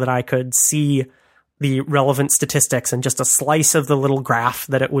corner so that I could see the relevant statistics and just a slice of the little graph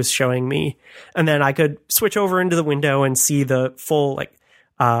that it was showing me. And then I could switch over into the window and see the full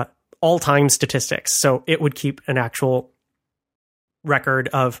all-time statistics. So it would keep an actual record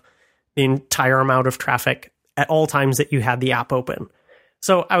of the entire amount of traffic at all times that you had the app open.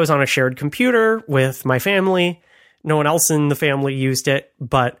 So I was on a shared computer with my family. No one else in the family used it,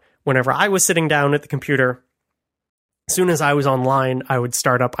 but whenever I was sitting down at the computer, as soon as I was online, I would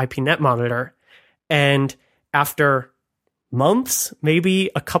start up IPNet Monitor. And after months,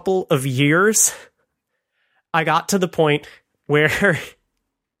 maybe a couple of years, I got to the point where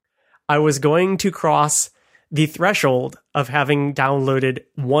I was going to cross the threshold of having downloaded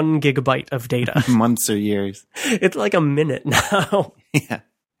 1 gigabyte of data. Months or years. It's like a minute now. Yeah.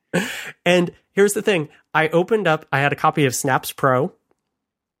 And here's the thing. I had a copy of Snaps Pro.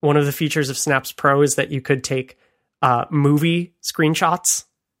 One of the features of Snaps Pro is that you could take movie screenshots.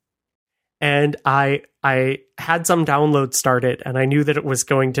 And I had some download started, and I knew that it was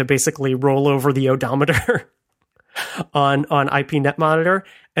going to basically roll over the odometer on IPNet Monitor.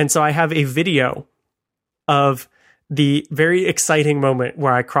 And so I have a video of the very exciting moment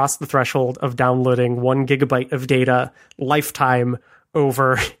where I crossed the threshold of downloading 1 gigabyte of data lifetime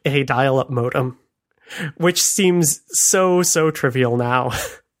over a dial-up modem, which seems so trivial now.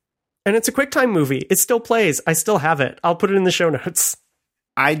 And it's a QuickTime movie. It still plays. I still have it. I'll put it in the show notes.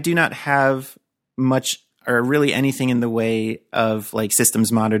 I do not have much or really anything in the way of like systems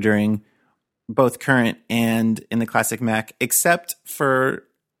monitoring, both current and in the classic Mac, except for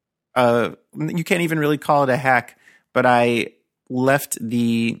you can't even really call it a hack, but I left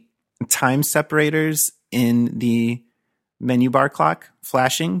the time separators in the menu bar clock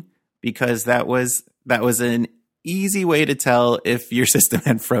flashing because that was an easy way to tell if your system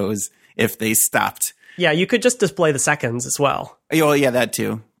had froze if they stopped. Yeah, you could just display the seconds as well. Oh, yeah, that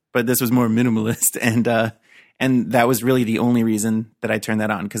too. But this was more minimalist, and that was really the only reason that I turned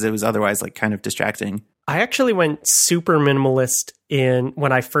that on because it was otherwise like kind of distracting. I actually went super minimalist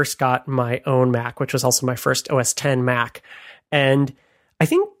when I first got my own Mac, which was also my first OS X Mac. And I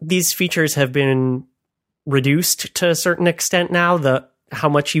think these features have been reduced to a certain extent now, how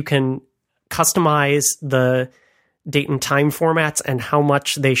much you can customize the date and time formats and how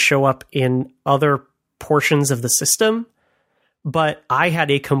much they show up in other portions of the system. But I had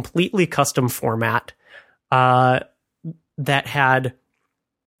a completely custom format that had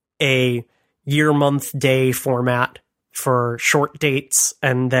a year, month, day format for short dates,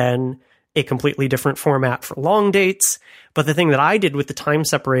 and then a completely different format for long dates. But the thing that I did with the time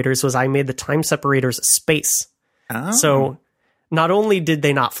separators was I made the time separators a space. Oh. So not only did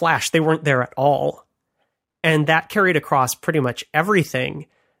they not flash, they weren't there at all. And that carried across pretty much everything.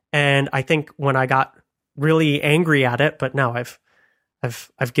 And I think when I got really angry at it, but now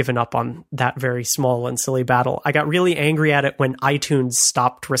I've given up on that very small and silly battle. I got really angry at it when iTunes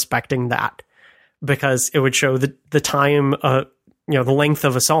stopped respecting that, because it would show the time, the length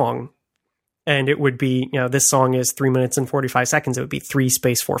of a song, and it would be, this song is 3 minutes and 45 seconds. It would be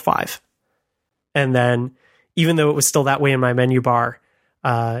 3:45. And then, even though it was still that way in my menu bar,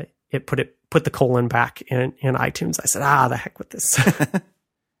 it put the colon back in iTunes. I said, the heck with this.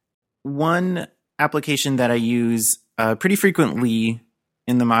 One application that I use pretty frequently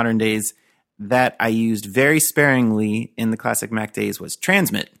in the modern days that I used very sparingly in the classic Mac days was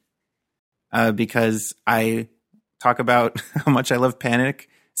Transmit. Because I talk about how much I love Panic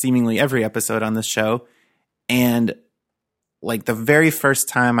seemingly every episode on this show. And like the very first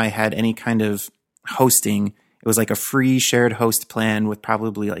time I had any kind of hosting, it was like a free shared host plan with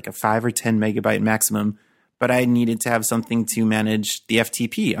probably like a 5 or 10 megabyte maximum. But I needed to have something to manage the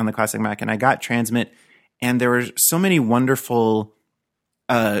FTP on the classic Mac. And I got Transmit. And there were so many wonderful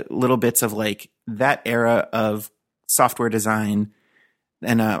little bits of like that era of software design.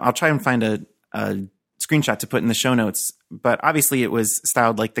 And I'll try and find a screenshot to put in the show notes. But obviously it was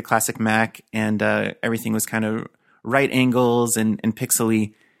styled like the classic Mac, and everything was kind of right angles and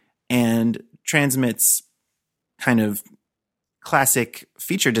pixely. And Transmit's kind of classic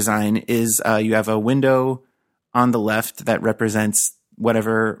feature design is you have a window on the left that represents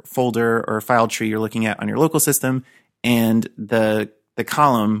whatever folder or file tree you're looking at on your local system, and the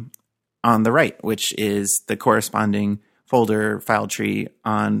column on the right, which is the corresponding folder file tree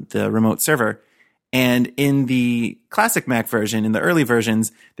on the remote server. And in the classic Mac version, in the early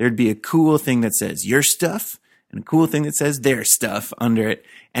versions, there'd be a cool thing that says your stuff and a cool thing that says their stuff under it.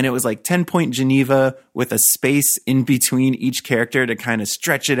 And it was like 10-point Geneva with a space in between each character to kind of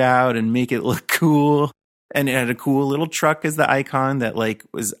stretch it out and make it look cool. And it had a cool little truck as the icon that like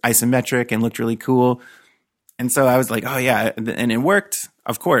was isometric and looked really cool. And so I was like, oh yeah. And it worked.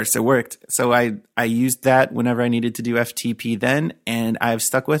 Of course, it worked. So I used that whenever I needed to do FTP then, and I've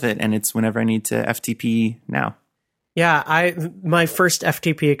stuck with it. And it's whenever I need to FTP now. Yeah, my first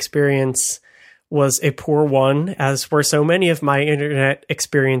FTP experience was a poor one, as were so many of my internet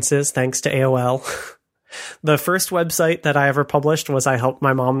experiences, thanks to AOL. The first website that I ever published was I helped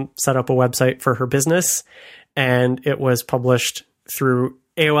my mom set up a website for her business, and it was published through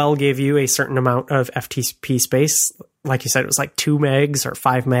AOL gave you a certain amount of FTP space. Like you said, it was like 2 megs or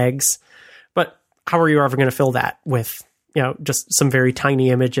 5 megs. But how are you ever going to fill that with, just some very tiny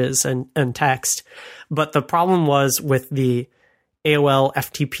images and text? But the problem was with the AOL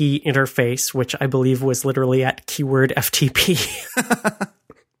FTP interface, which I believe was literally at keyword FTP.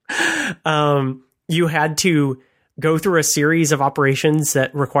 You had to go through a series of operations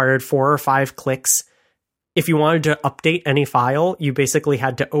that required 4 or 5 clicks. If you wanted to update any file, you basically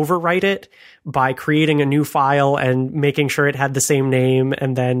had to overwrite it by creating a new file and making sure it had the same name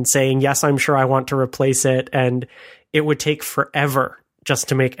and then saying, yes, I'm sure I want to replace it. And it would take forever just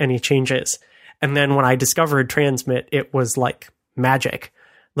to make any changes. And then when I discovered Transmit, it was like magic.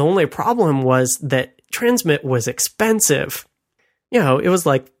 The only problem was that Transmit was expensive. It was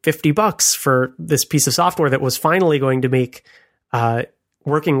like $50 for this piece of software that was finally going to make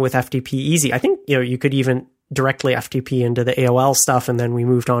working with FTP easy. I think, you could even directly FTP into the AOL stuff, and then we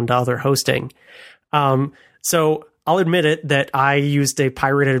moved on to other hosting. So I'll admit it that I used a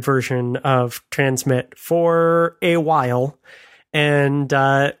pirated version of Transmit for a while. And,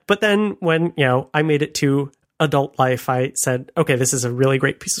 but then when, I made it to adult life, I said, okay, this is a really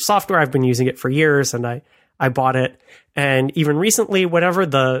great piece of software. I've been using it for years, and I bought it. And even recently, whatever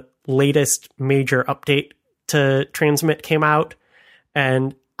the latest major update to Transmit came out,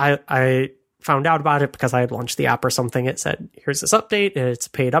 and I found out about it because I had launched the app or something. It said, here's this update, and it's a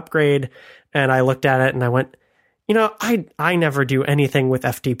paid upgrade. And I looked at it and I went, I never do anything with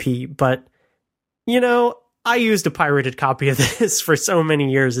FTP, but, I used a pirated copy of this for so many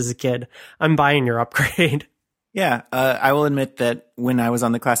years as a kid. I'm buying your upgrade. Yeah, I will admit that when I was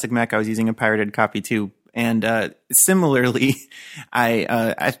on the classic Mac, I was using a pirated copy too. And similarly,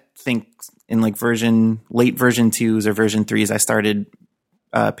 I think in like late version 2s or version 3s, I started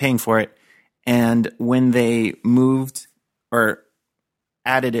paying for it. And when they moved or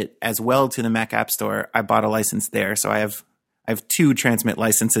added it as well to the Mac App Store, I bought a license there. So I have 2 Transmit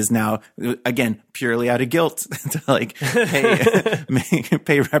licenses now, again, purely out of guilt to like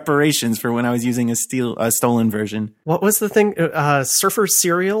pay reparations for when I was using a stolen version. What was the thing? Surfer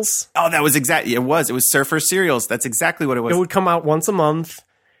Serials? Oh, that was exactly, it was Surfer Serials. That's exactly what it was. It would come out once a month.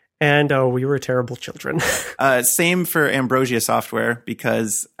 And we were terrible children. Same for Ambrosia software,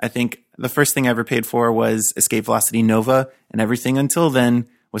 because I think the first thing I ever paid for was Escape Velocity Nova, and everything until then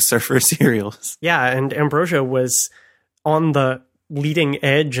was Surfer Serials. Yeah, and Ambrosia was on the leading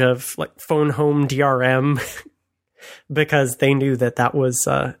edge of like phone home DRM because they knew that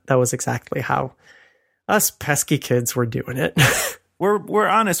was exactly how us pesky kids were doing it. We're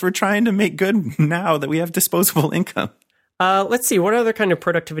honest. We're trying to make good now that we have disposable income. Let's see. What other kind of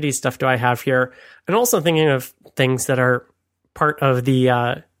productivity stuff do I have here? And also thinking of things that are part of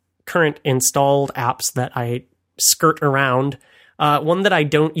the current installed apps that I skirt around. One that I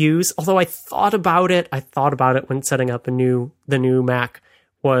don't use, although I thought about it when setting up the new Mac,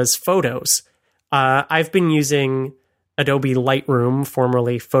 was Photos. I've been using Adobe Lightroom,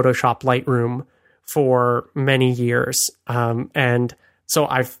 formerly Photoshop Lightroom, for many years. And so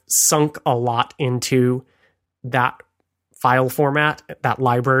I've sunk a lot into that file format, that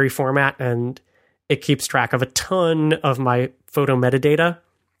library format, and it keeps track of a ton of my photo metadata.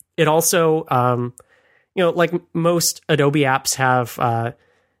 It also, like most Adobe apps have,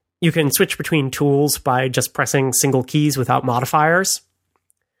 you can switch between tools by just pressing single keys without modifiers.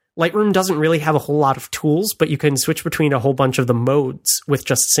 Lightroom doesn't really have a whole lot of tools, but you can switch between a whole bunch of the modes with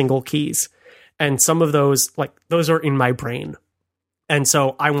just single keys. And some of those, those are in my brain. And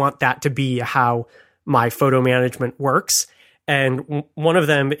so I want that to be how my photo management works. And one of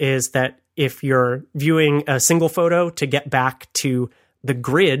them is that if you're viewing a single photo, to get back to the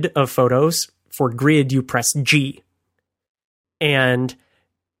grid of photos, for grid, you press G. And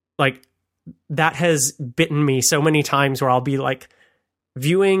like that has bitten me so many times where I'll be like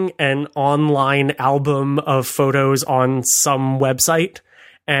viewing an online album of photos on some website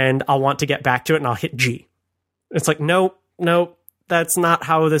and I'll want to get back to it and I'll hit G. It's like, nope, that's not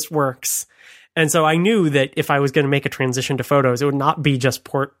how this works. And so I knew that if I was going to make a transition to photos, it would not be just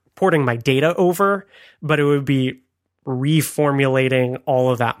porting my data over, but it would be reformulating all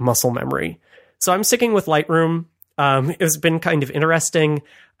of that muscle memory. So I'm sticking with Lightroom. It's been kind of interesting.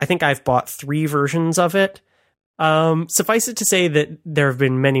 I think I've bought 3 versions of it. Suffice it to say that there have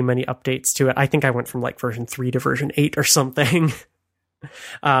been many, many updates to it. I think I went from like version 3 to version 8 or something.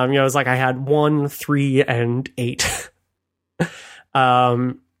 It was like I had 1, 3, and 8.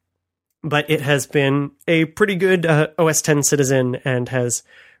 But it has been a pretty good OS X citizen and has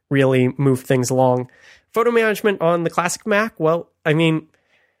really moved things along. Photo management on the classic Mac, well, I mean,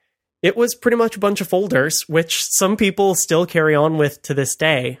 it was pretty much a bunch of folders, which some people still carry on with to this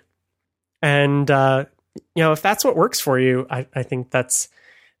day. And, if that's what works for you, I think that's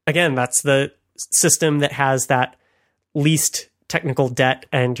the system that has that least technical debt.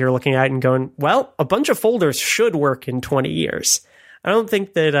 And you're looking at it and going, well, a bunch of folders should work in 20 years. I don't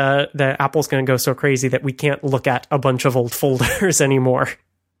think that Apple's going to go so crazy that we can't look at a bunch of old folders anymore.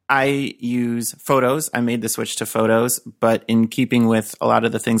 I use Photos. I made the switch to Photos, but in keeping with a lot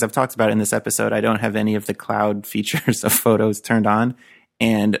of the things I've talked about in this episode, I don't have any of the cloud features of Photos turned on.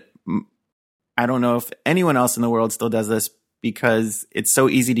 And I don't know if anyone else in the world still does this because it's so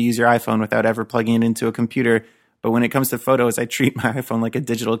easy to use your iPhone without ever plugging it into a computer. But when it comes to Photos, I treat my iPhone like a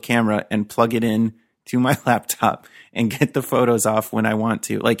digital camera and plug it in to my laptop and get the photos off when I want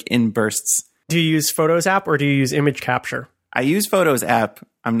to, like in bursts. Do you use Photos app or do you use image capture? I use Photos app.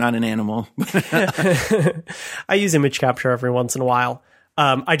 I'm not an animal. I use image capture every once in a while.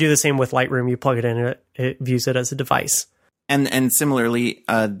 I do the same with Lightroom. You plug it in and it views it as a device. And similarly,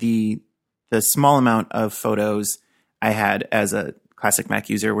 the small amount of photos I had as a classic Mac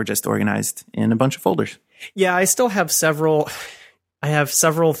user were just organized in a bunch of folders. Yeah, I still have several. I have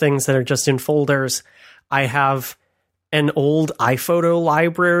several things that are just in folders. I have an old iPhoto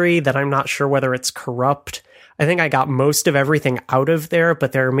library that I'm not sure whether it's corrupt. I think I got most of everything out of there,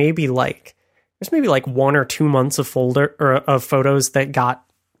 but there's maybe like 1 or 2 months of of photos that got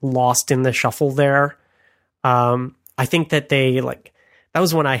lost in the shuffle there. I think that that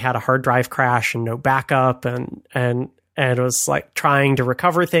was when I had a hard drive crash and no backup and it was like trying to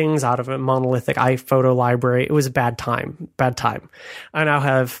recover things out of a monolithic iPhoto library. It was a bad time. I now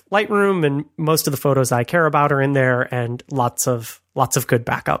have Lightroom and most of the photos I care about are in there and lots of good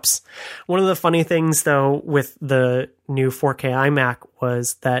backups. One of the funny things though with the new 4K iMac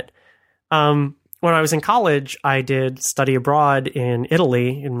was that when I was in college, I did study abroad in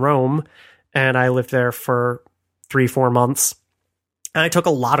Italy, in Rome, and I lived there for 3-4 months. And I took a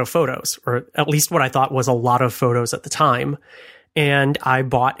lot of photos, or at least what I thought was a lot of photos at the time. And I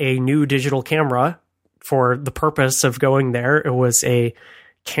bought a new digital camera for the purpose of going there. It was a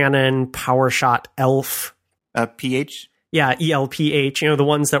Canon PowerShot ELPH. PH? Yeah, ELPH, the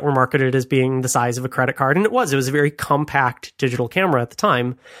ones that were marketed as being the size of a credit card. And it was a very compact digital camera at the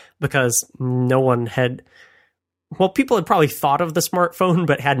time because no one had, people had probably thought of the smartphone,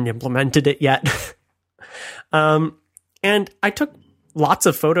 but hadn't implemented it yet. And I took lots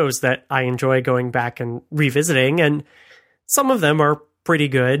of photos that I enjoy going back and revisiting, and some of them are pretty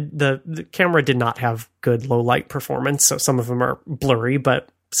good. The camera did not have good low light performance, so some of them are blurry, but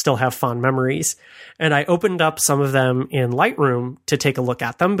still have fond memories. And I opened up some of them in Lightroom to take a look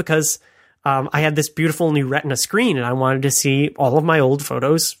at them because I had this beautiful new Retina screen and I wanted to see all of my old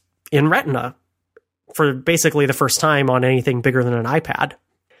photos in Retina for basically the first time on anything bigger than an iPad.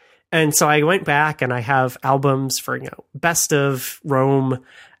 And so I went back and I have albums for, best of Rome,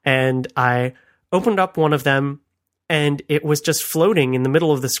 and I opened up one of them and it was just floating in the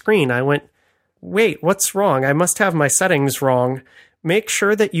middle of the screen. I went, wait, what's wrong? I must have my settings wrong. Make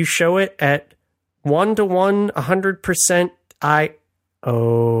sure that you show it at 1:1, 100%.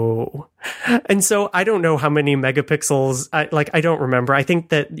 And so I don't know how many megapixels, I don't remember. I think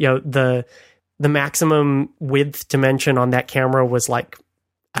that, the maximum width dimension on that camera was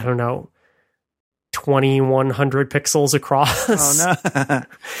 2100 pixels across. Oh no.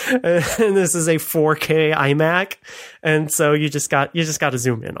 And this is a 4K iMac. And so you just got to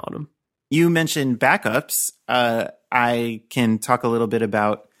zoom in on them. You mentioned backups. I can talk a little bit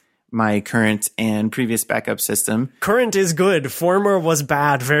about my current and previous backup system. Current is good. Former was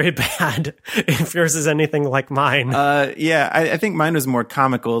bad, very bad. If yours is anything like mine. I think mine was more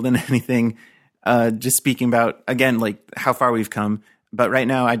comical than anything. Just speaking about, again, how far we've come. But right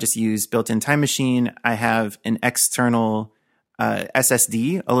now I just use built-in Time Machine. I have an external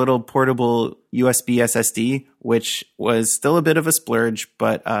SSD, a little portable USB SSD, which was still a bit of a splurge,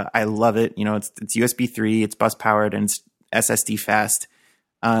 but I love it. You know, it's USB 3, it's bus powered, and it's SSD fast.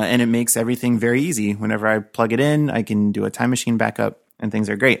 And it makes everything very easy. Whenever I plug it in, I can do a time machine backup, and things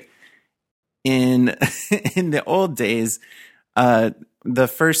are great. In the old days, the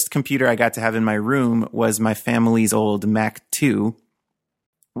first computer I got to have in my room was my family's old Mac 2,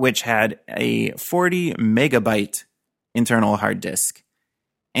 which had a 40 megabyte internal hard disk.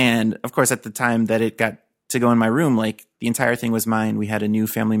 And of course, at the time that it got to go in my room, like the entire thing was mine. We had a new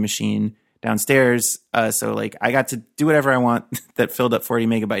family machine downstairs. So like I got to do whatever I want that filled up 40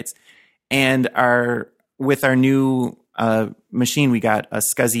 megabytes. And with our new machine, we got a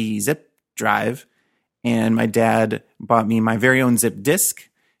SCSI zip drive. And my dad bought me my very own zip disk,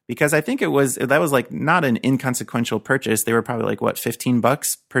 because I think that was like not an inconsequential purchase. They were probably like, what,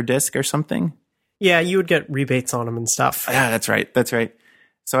 $15 per disk or something? Yeah, you would get rebates on them and stuff. Yeah, that's right. That's right.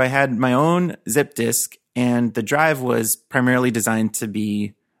 So I had my own zip disk, and the drive was primarily designed to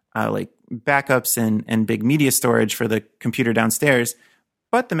be like backups and big media storage for the computer downstairs.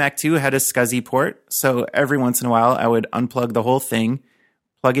 But the Mac 2 had a SCSI port. So every once in a while, I would unplug the whole thing,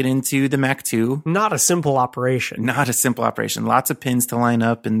 plug it into the Mac 2. Not a simple operation. Not a simple operation. Lots of pins to line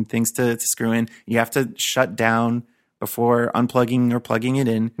up and things to screw in. You have to shut down before unplugging or plugging it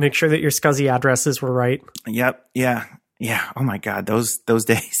in. Make sure that your SCSI addresses were right. Yep. Yeah. Yeah. Oh my God. Those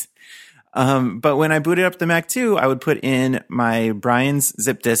days. But when I booted up the Mac 2, I would put in my Brian's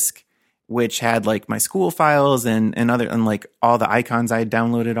zip disk, which had like my school files and like all the icons I had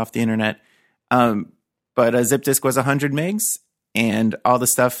downloaded off the internet. But a zip disk was 100 megs, and all the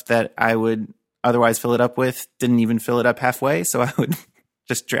stuff that I would otherwise fill it up with didn't even fill it up halfway. So I would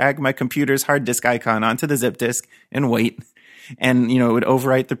just drag my computer's hard disk icon onto the zip disk and wait. And, you know, it would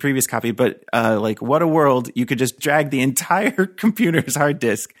overwrite the previous copy. But like, what a world. You could just drag the entire computer's hard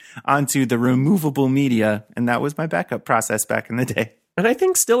disk onto the removable media. And that was my backup process back in the day. And I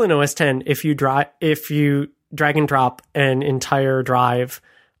think still in OS X, if you drag and drop an entire drive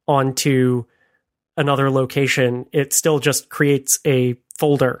onto another location, it still just creates a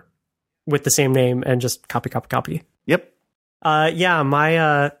folder with the same name and just copy. Yep. Yeah,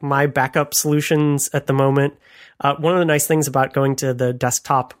 my backup solutions at the moment. One of the nice things about going to the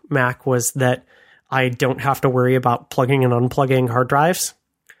desktop Mac was that I don't have to worry about plugging and unplugging hard drives.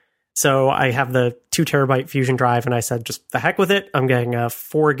 So I have the 2 terabyte Fusion drive, and I said, just the heck with it. I'm getting a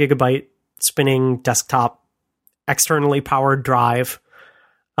 4 gigabyte spinning desktop, externally powered drive,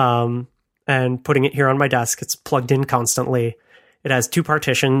 and putting it here on my desk. It's plugged in constantly. It has 2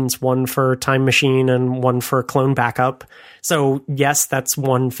 partitions, one for Time Machine and one for clone backup. So yes, that's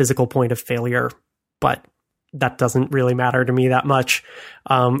one physical point of failure, but that doesn't really matter to me that much.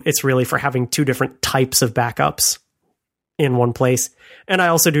 It's really for having 2 different types of backups in one place. And I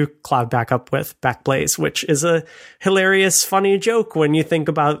also do cloud backup with Backblaze, which is a hilarious, funny joke when you think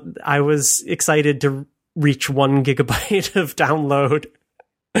about I was excited to reach 1 gigabyte of download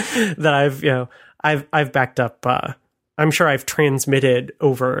that I've backed up. I'm sure I've transmitted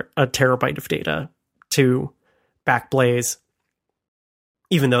over a terabyte of data to Backblaze,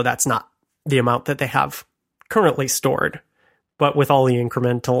 even though that's not the amount that they have currently stored. But with all the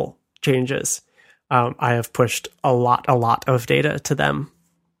incremental changes, I have pushed a lot of data to them.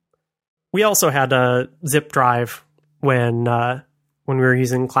 We also had a zip drive when we were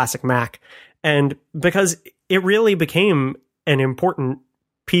using Classic Mac, and because it really became an important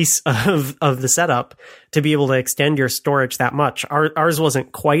piece of the setup to be able to extend your storage that much. Ours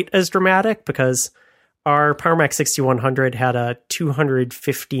wasn't quite as dramatic because our PowerMac 6100 had a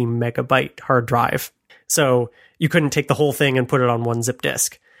 250 megabyte hard drive. So you couldn't take the whole thing and put it on one zip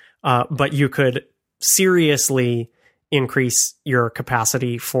disk. But you could seriously increase your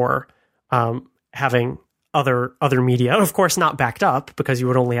capacity for having other media. Of course, not backed up, because you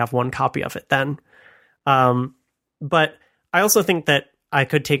would only have one copy of it then. But I also think that I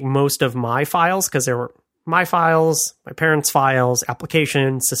could take most of my files, because there were my files, my parents' files,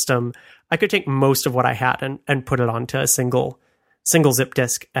 application, system. I could take most of what I had and put it onto a single zip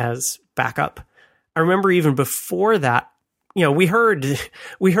disk as backup. I remember even before that, you know, we heard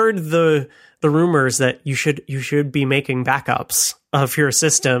the rumors that you should be making backups of your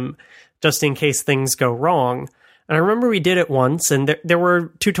system just in case things go wrong. And I remember we did it once, and there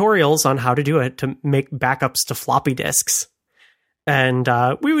were tutorials on how to do it, to make backups to floppy disks. And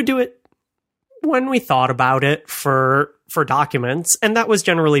we would do it when we thought about it for documents, and that was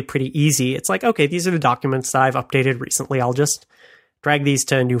generally pretty easy. It's like, okay, these are the documents that I've updated recently. I'll just drag these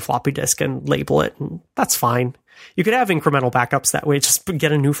to a new floppy disk and label it, and that's fine. You could have incremental backups that way. Just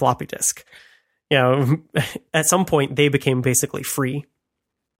get a new floppy disk. at some point they became basically free.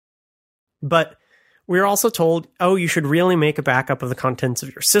 But we were also told, oh, you should really make a backup of the contents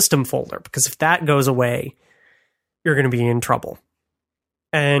of your system folder, because if that goes away, you're going to be in trouble.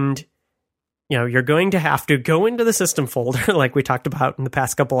 And, you're going to have to go into the system folder, like we talked about in the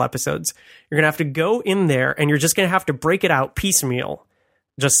past couple episodes. You're going to have to go in there, and you're just going to have to break it out piecemeal.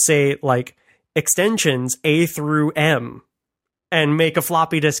 Just say, like, extensions A through M, and make a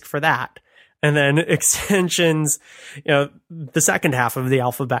floppy disk for that. And then extensions, the second half of the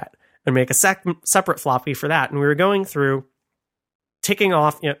alphabet, and make a separate floppy for that. And we were going through ticking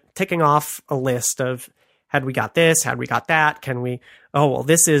off a list of, had we got this, had we got that,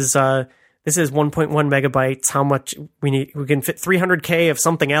 this is 1.1 megabytes, how much we need, we can fit 300K of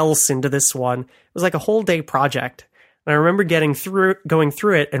something else into this one. It was like a whole day project. And I remember going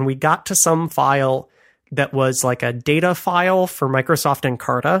through it, and we got to some file that was like a data file for Microsoft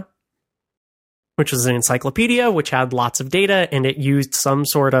Encarta, which was an encyclopedia, which had lots of data, and it used some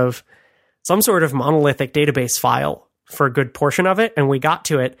sort of monolithic database file for a good portion of it. And we got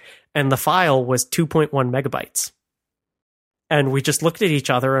to it, and the file was 2.1 megabytes. And we just looked at each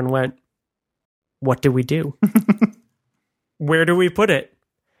other and went, what do we do? Where do we put it?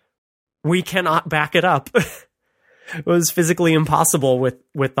 We cannot back it up. It was physically impossible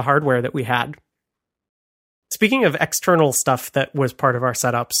with the hardware that we had. Speaking of external stuff that was part of our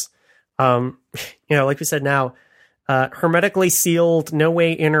setups, like we said now, hermetically sealed, no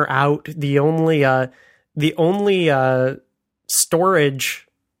way in or out. The only storage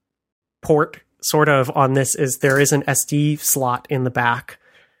port sort of on this is there is an SD slot in the back,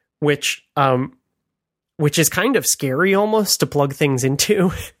 which is kind of scary almost to plug things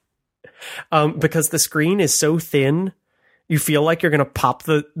into. Because the screen is so thin, you feel like you're going to pop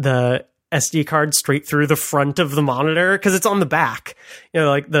the SD card straight through the front of the monitor because it's on the back.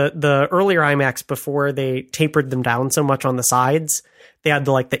 Like the earlier iMacs, before they tapered them down so much on the sides, they had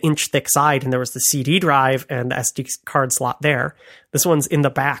the inch thick side, and there was the CD drive and the SD card slot there. This one's in the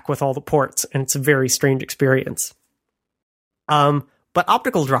back with all the ports, and it's a very strange experience. But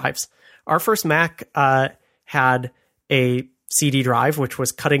optical drives. Our first Mac had a CD drive, which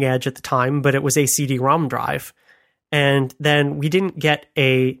was cutting edge at the time, but it was a CD-ROM drive. And then we didn't get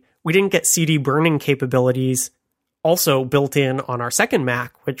CD burning capabilities also built in on our second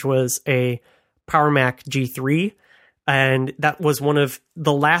Mac, which was a Power Mac G3. And that was one of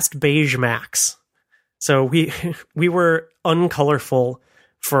the last beige Macs. So we were uncolorful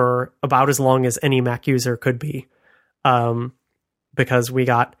for about as long as any Mac user could be, because we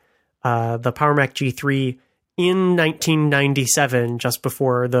got the Power Mac G3 in 1997, just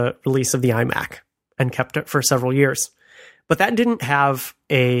before the release of the iMac, and kept it for several years. But that didn't have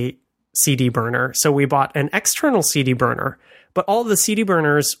a CD burner, so we bought an external CD burner. But all the CD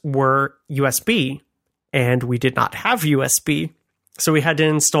burners were USB, and we did not have USB. So we had to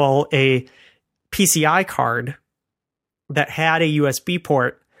install a PCI card that had a USB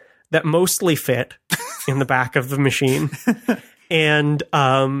port that mostly fit in the back of the machine. And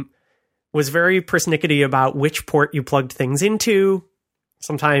was very persnickety about which port you plugged things into.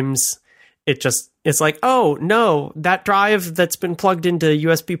 Sometimes it's like, oh, no, that drive that's been plugged into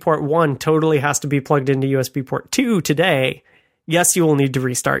USB port 1 totally has to be plugged into USB port 2 today. Yes, you will need to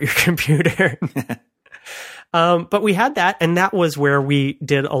restart your computer. But we had that, and that was where we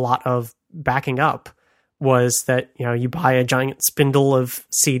did a lot of backing up, was that, you buy a giant spindle of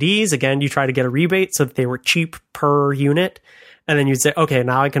CDs. Again, you try to get a rebate so that they were cheap per unit. And then you'd say, okay,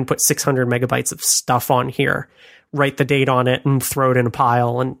 now I can put 600 megabytes of stuff on here, write the date on it, and throw it in a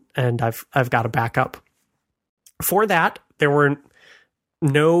pile, and I've got a backup. For that, there were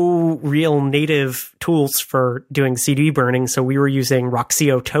no real native tools for doing CD burning, so we were using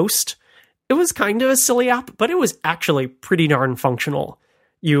Roxio Toast. It was kind of a silly app, but it was actually pretty darn functional.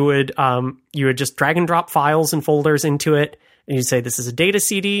 You would just drag and drop files and folders into it, and you'd say this is a data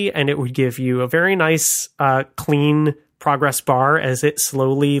CD, and it would give you a very nice, clean progress bar as it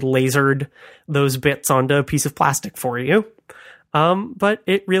slowly lasered those bits onto a piece of plastic for you. But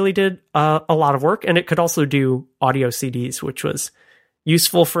it really did a lot of work, and it could also do audio CDs, which was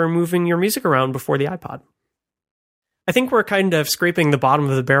useful for moving your music around before the iPod. I think we're kind of scraping the bottom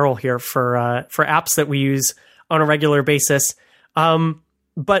of the barrel here for apps that we use on a regular basis.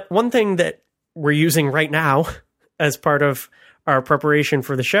 But one thing that we're using right now as part of our preparation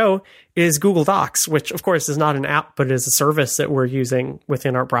for the show is Google Docs, which of course is not an app, but is a service that we're using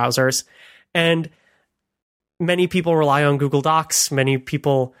within our browsers. And many people rely on Google Docs. Many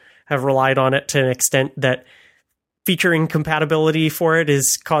people have relied on it to an extent that featuring compatibility for it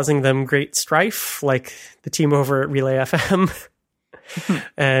is causing them great strife, like the team over at Relay FM.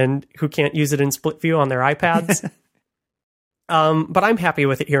 and who can't use it in split view on their iPads. But I'm happy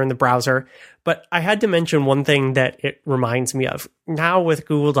with it here in the browser. But I had to mention one thing that it reminds me of. Now with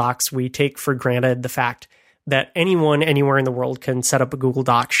Google Docs, we take for granted the fact that anyone anywhere in the world can set up a Google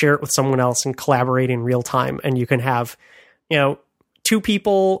Doc, share it with someone else, and collaborate in real time. And you can have, 2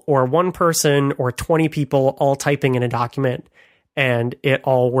 people or 1 person or 20 people all typing in a document, and it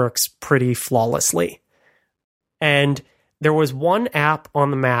all works pretty flawlessly. And there was one app on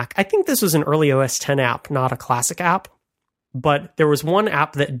the Mac. I think this was an early OS X app, not a classic app. But there was one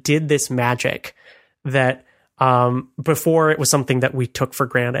app that did this magic that before it was something that we took for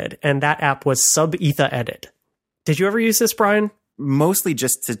granted. And that app was SubEthaEdit. Did you ever use this, Brian? Mostly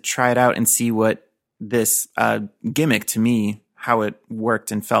just to try it out and see what this gimmick, to me, how it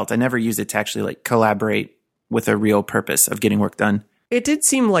worked and felt. I never used it to actually collaborate with a real purpose of getting work done. It did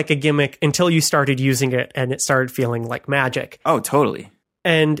seem like a gimmick until you started using it and it started feeling like magic. Oh, totally.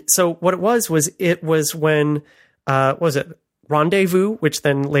 And so what it was when, Rendezvous, which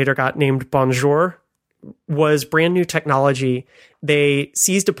then later got named Bonjour, was brand new technology. They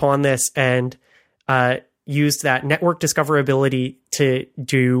seized upon this and used that network discoverability to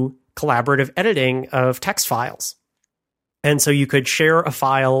do collaborative editing of text files. And so you could share a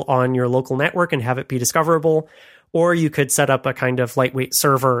file on your local network and have it be discoverable, or you could set up a kind of lightweight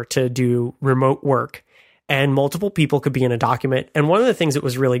server to do remote work, and multiple people could be in a document. And one of the things that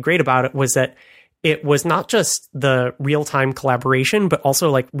was really great about it was that it was not just the real-time collaboration, but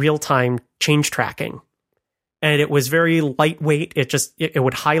also real-time change tracking. And it was very lightweight. It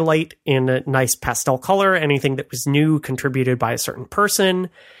would highlight in a nice pastel color anything that was new contributed by a certain person.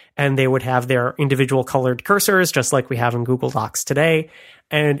 And they would have their individual colored cursors, just like we have in Google Docs today.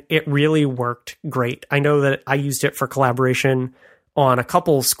 And it really worked great. I know that I used it for collaboration on a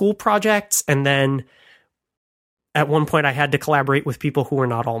couple school projects. And then at one point I had to collaborate with people who were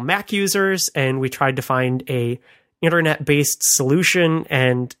not all Mac users. And we tried to find a internet-based solution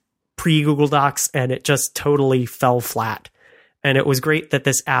and pre-Google Docs, and it just totally fell flat. And it was great that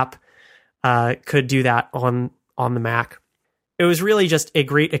this app could do that on the Mac. It was really just a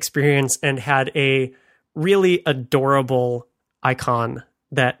great experience and had a really adorable icon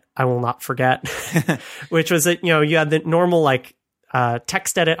that I will not forget, which was that, you had the normal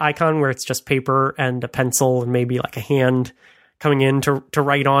text edit icon where it's just paper and a pencil and maybe a hand coming in to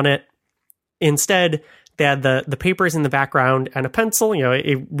write on it. Instead, they had the papers in the background and a pencil,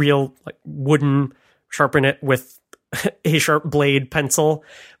 a real wooden sharpen it with a sharp blade pencil.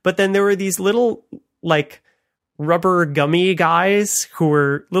 But then there were these little rubber gummy guys who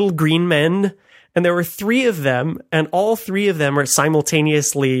were little green men, and there were 3 of them, and all 3 of them are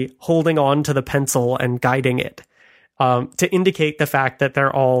simultaneously holding on to the pencil and guiding it to indicate the fact that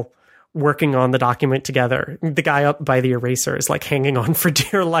they're all working on the document together. The guy up by the eraser is hanging on for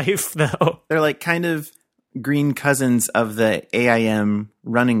dear life, though. They're kind of green cousins of the AIM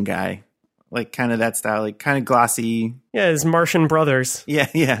running guy, kind of that style, kind of glossy. Yeah, his Martian brothers.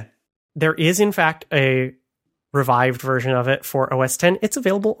 Yeah. There is, in fact, a revived version of it for OS X. It's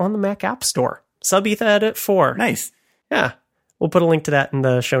available on the Mac App Store. SubEthaEdit 4. Nice. Yeah. We'll put a link to that in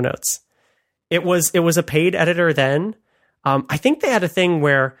the show notes. It was a paid editor then. I think they had a thing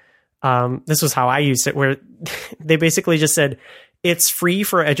where, this was how I used it, where they basically just said, it's free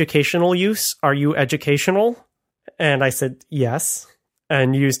for educational use. Are you educational? And I said, yes,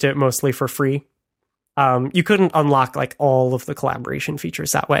 and used it mostly for free. You couldn't unlock all of the collaboration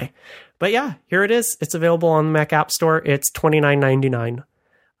features that way. But yeah, here it is. It's available on the Mac App Store. It's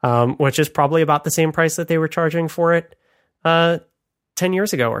 $29.99, which is probably about the same price that they were charging for it 10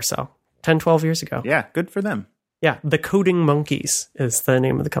 years ago or so. 10, 12 years ago. Yeah, good for them. Yeah, the Coding Monkeys is the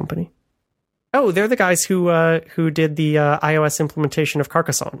name of the company. Oh, they're the guys who did the iOS implementation of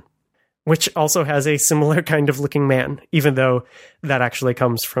Carcassonne, which also has a similar kind of looking man, even though that actually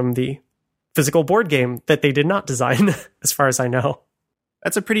comes from the physical board game that they did not design, as far as I know.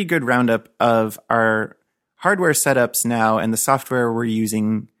 That's a pretty good roundup of our hardware setups now and the software we're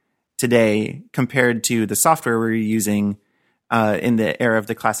using today compared to the software we're using in the era of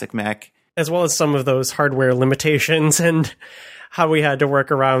the classic Mac. As well as some of those hardware limitations and how we had to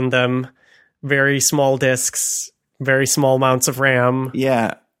work around them. Very small disks, very small amounts of RAM.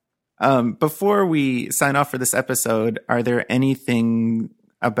 Yeah. Before we sign off for this episode, is there anything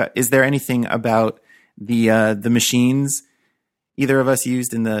about the machines either of us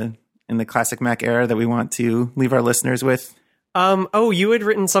used in the classic Mac era that we want to leave our listeners with? You had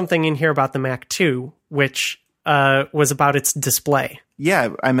written something in here about the Mac 2, which was about its display.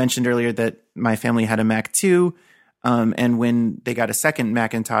 Yeah, I mentioned earlier that my family had a Mac 2, and when they got a second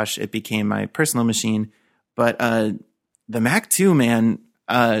Macintosh, it became my personal machine. But the Mac 2, man,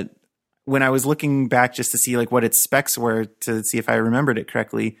 when I was looking back just to see like what its specs were to see if I remembered it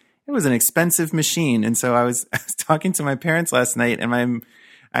correctly, it was an expensive machine. And so I was talking to my parents last night, and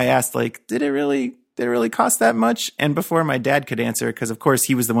I asked, like, did it really cost that much? And before my dad could answer, because of course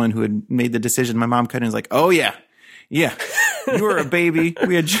he was the one who had made the decision, my mom couldn't. Was like, oh yeah, you were a baby.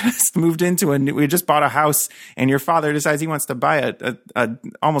 We had just moved into we had just bought a house, and your father decides he wants to buy a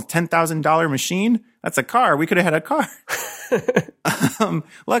almost $10,000 machine. That's a car. We could have had a car.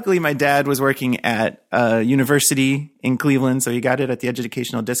 Luckily, my dad was working at a university in Cleveland, so he got it at the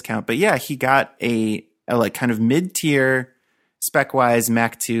educational discount. But yeah, he got a like kind of mid-tier spec-wise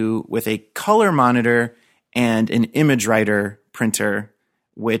Mac 2 with a color monitor and an image writer printer,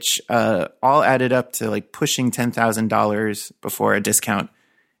 which all added up to like pushing $10,000 before a discount.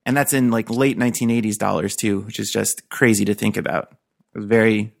 And that's in like late 1980s dollars too, which is just crazy to think about. I was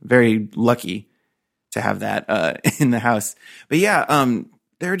very, very lucky to have that in the house. But yeah,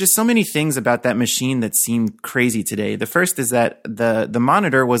 there are just so many things about that machine that seem crazy today. The first is that the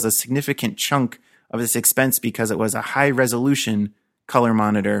monitor was a significant chunk of this expense because it was a high resolution color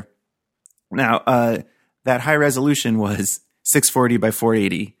monitor. Now, that high resolution was 640 by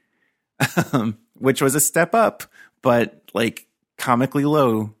 480, which was a step up, but like comically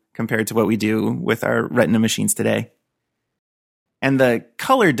low compared to what we do with our Retina machines today. And the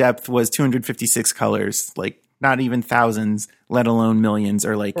color depth was 256 colors, like not even thousands, let alone millions,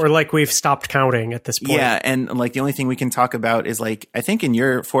 or like we've stopped counting at this point. Yeah, and like the only thing we can talk about is like, I think in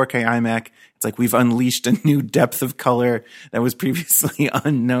your 4K iMac, it's like we've unleashed a new depth of color that was previously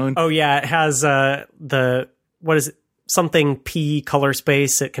unknown. Oh yeah, it has what is it? Something P color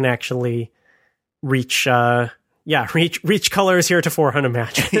space. It can actually reach colors heretofore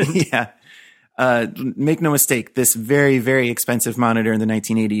unimagined. Yeah. Make no mistake, this very, very expensive monitor in the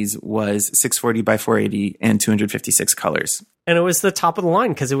 1980s was 640 by 480 and 256 colors. And it was the top of the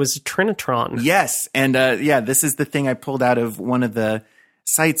line because it was a Trinitron. Yes. And this is the thing I pulled out of one of the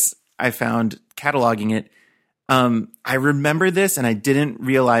sites I found cataloging it. I remember this, and I didn't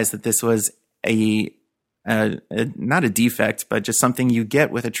realize that this was not a defect, but just something you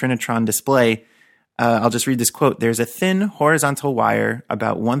get with a Trinitron display. I'll just read this quote. There's a thin horizontal wire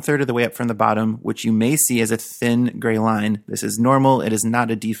about 1/3 of the way up from the bottom, which you may see as a thin gray line. This is normal. It is not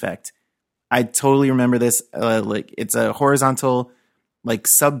a defect. I totally remember this. Like it's a horizontal, like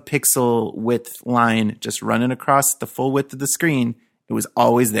sub-pixel width line just running across the full width of the screen. It was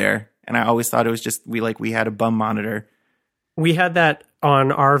always there. And I always thought it was just, we had a bum monitor. We had that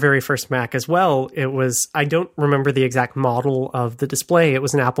on our very first Mac as well. It was, I don't remember the exact model of the display. It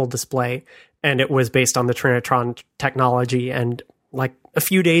was an Apple display, and it was based on the Trinitron technology. And like a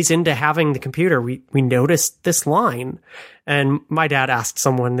few days into having the computer, we noticed this line. And my dad asked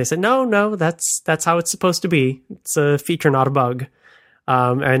someone, they said, no, that's how it's supposed to be. It's a feature, not a bug.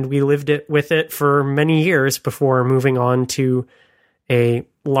 And we lived with it for many years before moving on to a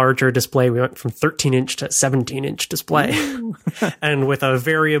larger display. We went from 13-inch to 17-inch display and with a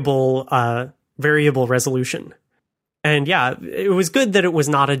variable resolution. And yeah, it was good that it was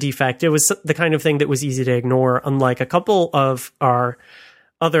not a defect. It was the kind of thing that was easy to ignore, unlike a couple of our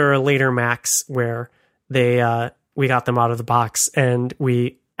other later Macs where we got them out of the box and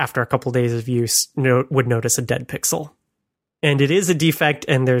we, after a couple days of use, would notice a dead pixel. And it is a defect,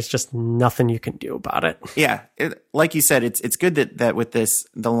 and there's just nothing you can do about it. Yeah, like you said, it's good that with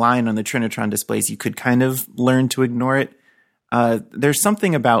the line on the Trinitron displays, you could kind of learn to ignore it. There's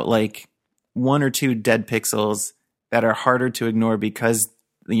something about like 1 or 2 dead pixels that are harder to ignore because,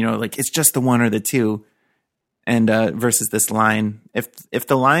 like it's just the 1 or the 2, and versus this line. If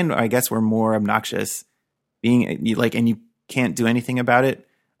the line, I guess, were more obnoxious, being like, and you can't do anything about it,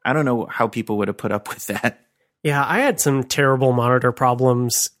 I don't know how people would have put up with that. Yeah, I had some terrible monitor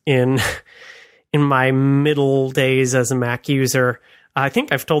problems in my middle days as a Mac user. I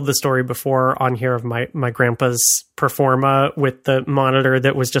think I've told the story before on here of my grandpa's Performa with the monitor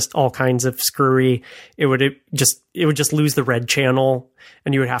that was just all kinds of screwy. It would just lose the red channel,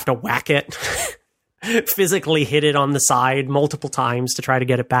 and you would have to whack it, physically hit it on the side multiple times to try to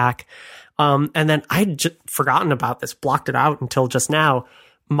get it back. And then I'd just forgotten about this, blocked it out until just now.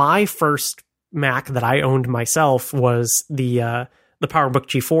 My first Mac that I owned myself was the PowerBook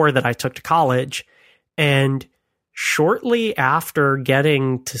G4 that I took to college. And shortly after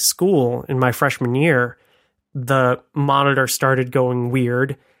getting to school in my freshman year, the monitor started going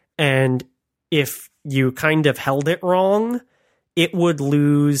weird. And if you kind of held it wrong, it would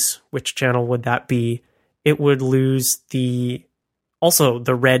lose, which channel would that be? It would lose also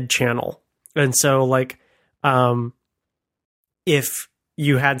the red channel. And so like, if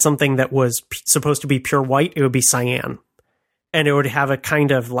you had something that was supposed to be pure white, it would be cyan. and it would have a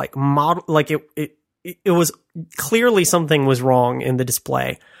kind of like model, like it was clearly something was wrong in the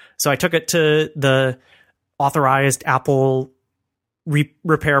display. So I took it to the authorized Apple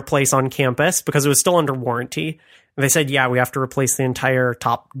repair place on campus because it was still under warranty. And they said, yeah, we have to replace the entire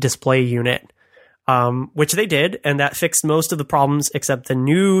top display unit, which they did. And that fixed most of the problems, except the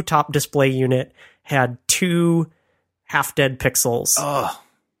new top display unit had 2 half-dead pixels. Oh.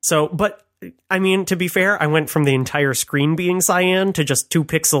 So, but I mean, to be fair, I went from the entire screen being cyan to just 2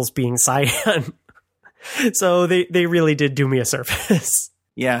 pixels being cyan. So they really did do me a service.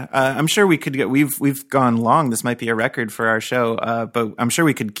 Yeah, I'm sure we could get. We've gone long. This might be a record for our show, but I'm sure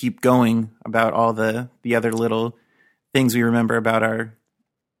we could keep going about all the other little things we remember about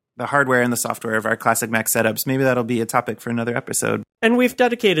the hardware and the software of our classic Mac setups. Maybe that'll be a topic for another episode. And we've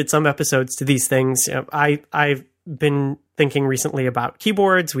dedicated some episodes to these things. I've been thinking recently about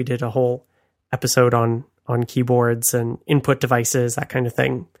keyboards. We did a whole episode on keyboards and input devices, that kind of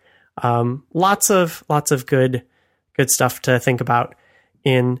thing. Lots of good stuff to think about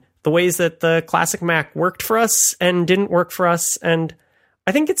in the ways that the classic Mac worked for us and didn't work for us. And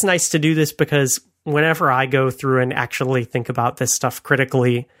I think it's nice to do this because whenever I go through and actually think about this stuff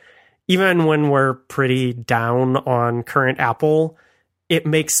critically, even when we're pretty down on current Apple, it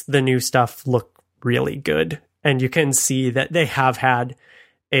makes the new stuff look really good. And you can see that they have had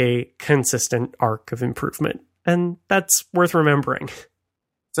a consistent arc of improvement. And that's worth remembering.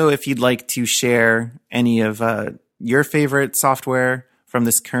 So if you'd like to share any of your favorite software from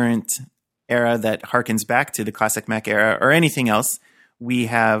this current era that harkens back to the classic Mac era or anything else, we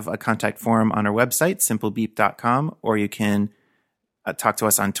have a contact form on our website, simplebeep.com, or you can talk to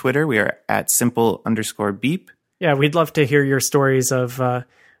us on Twitter. We are at simple_beep. Yeah, we'd love to hear your stories of,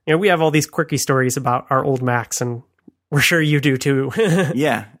 we have all these quirky stories about our old Macs, and we're sure you do too.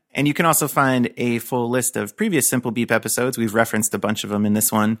 Yeah. And you can also find a full list of previous Simple Beep episodes. We've referenced a bunch of them in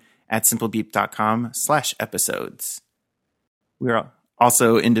this one at simplebeep.com/episodes. We're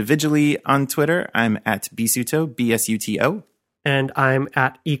also individually on Twitter. I'm at Bsuto, BSUTO. And I'm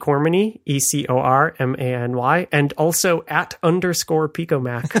at eCormany, ECORMANY, and also at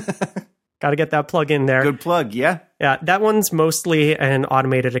 _PicoMac. Got to get that plug in there. Good plug, yeah. Yeah, that one's mostly an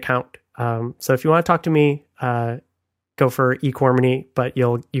automated account. So if you want to talk to me, go for eCormany, but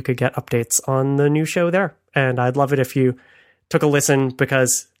you could get updates on the new show there. And I'd love it if you took a listen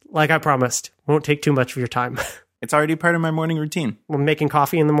because, like I promised, won't take too much of your time. It's already part of my morning routine. We're making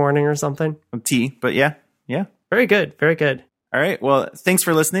coffee in the morning or something. Tea, but yeah. Very good, very good. All right, well, thanks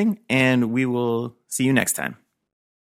for listening, and we will see you next time.